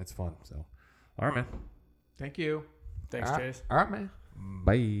 So, all right, man. Thanks, Chase. All right, man.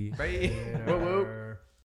 Bye. Bye. Whoa.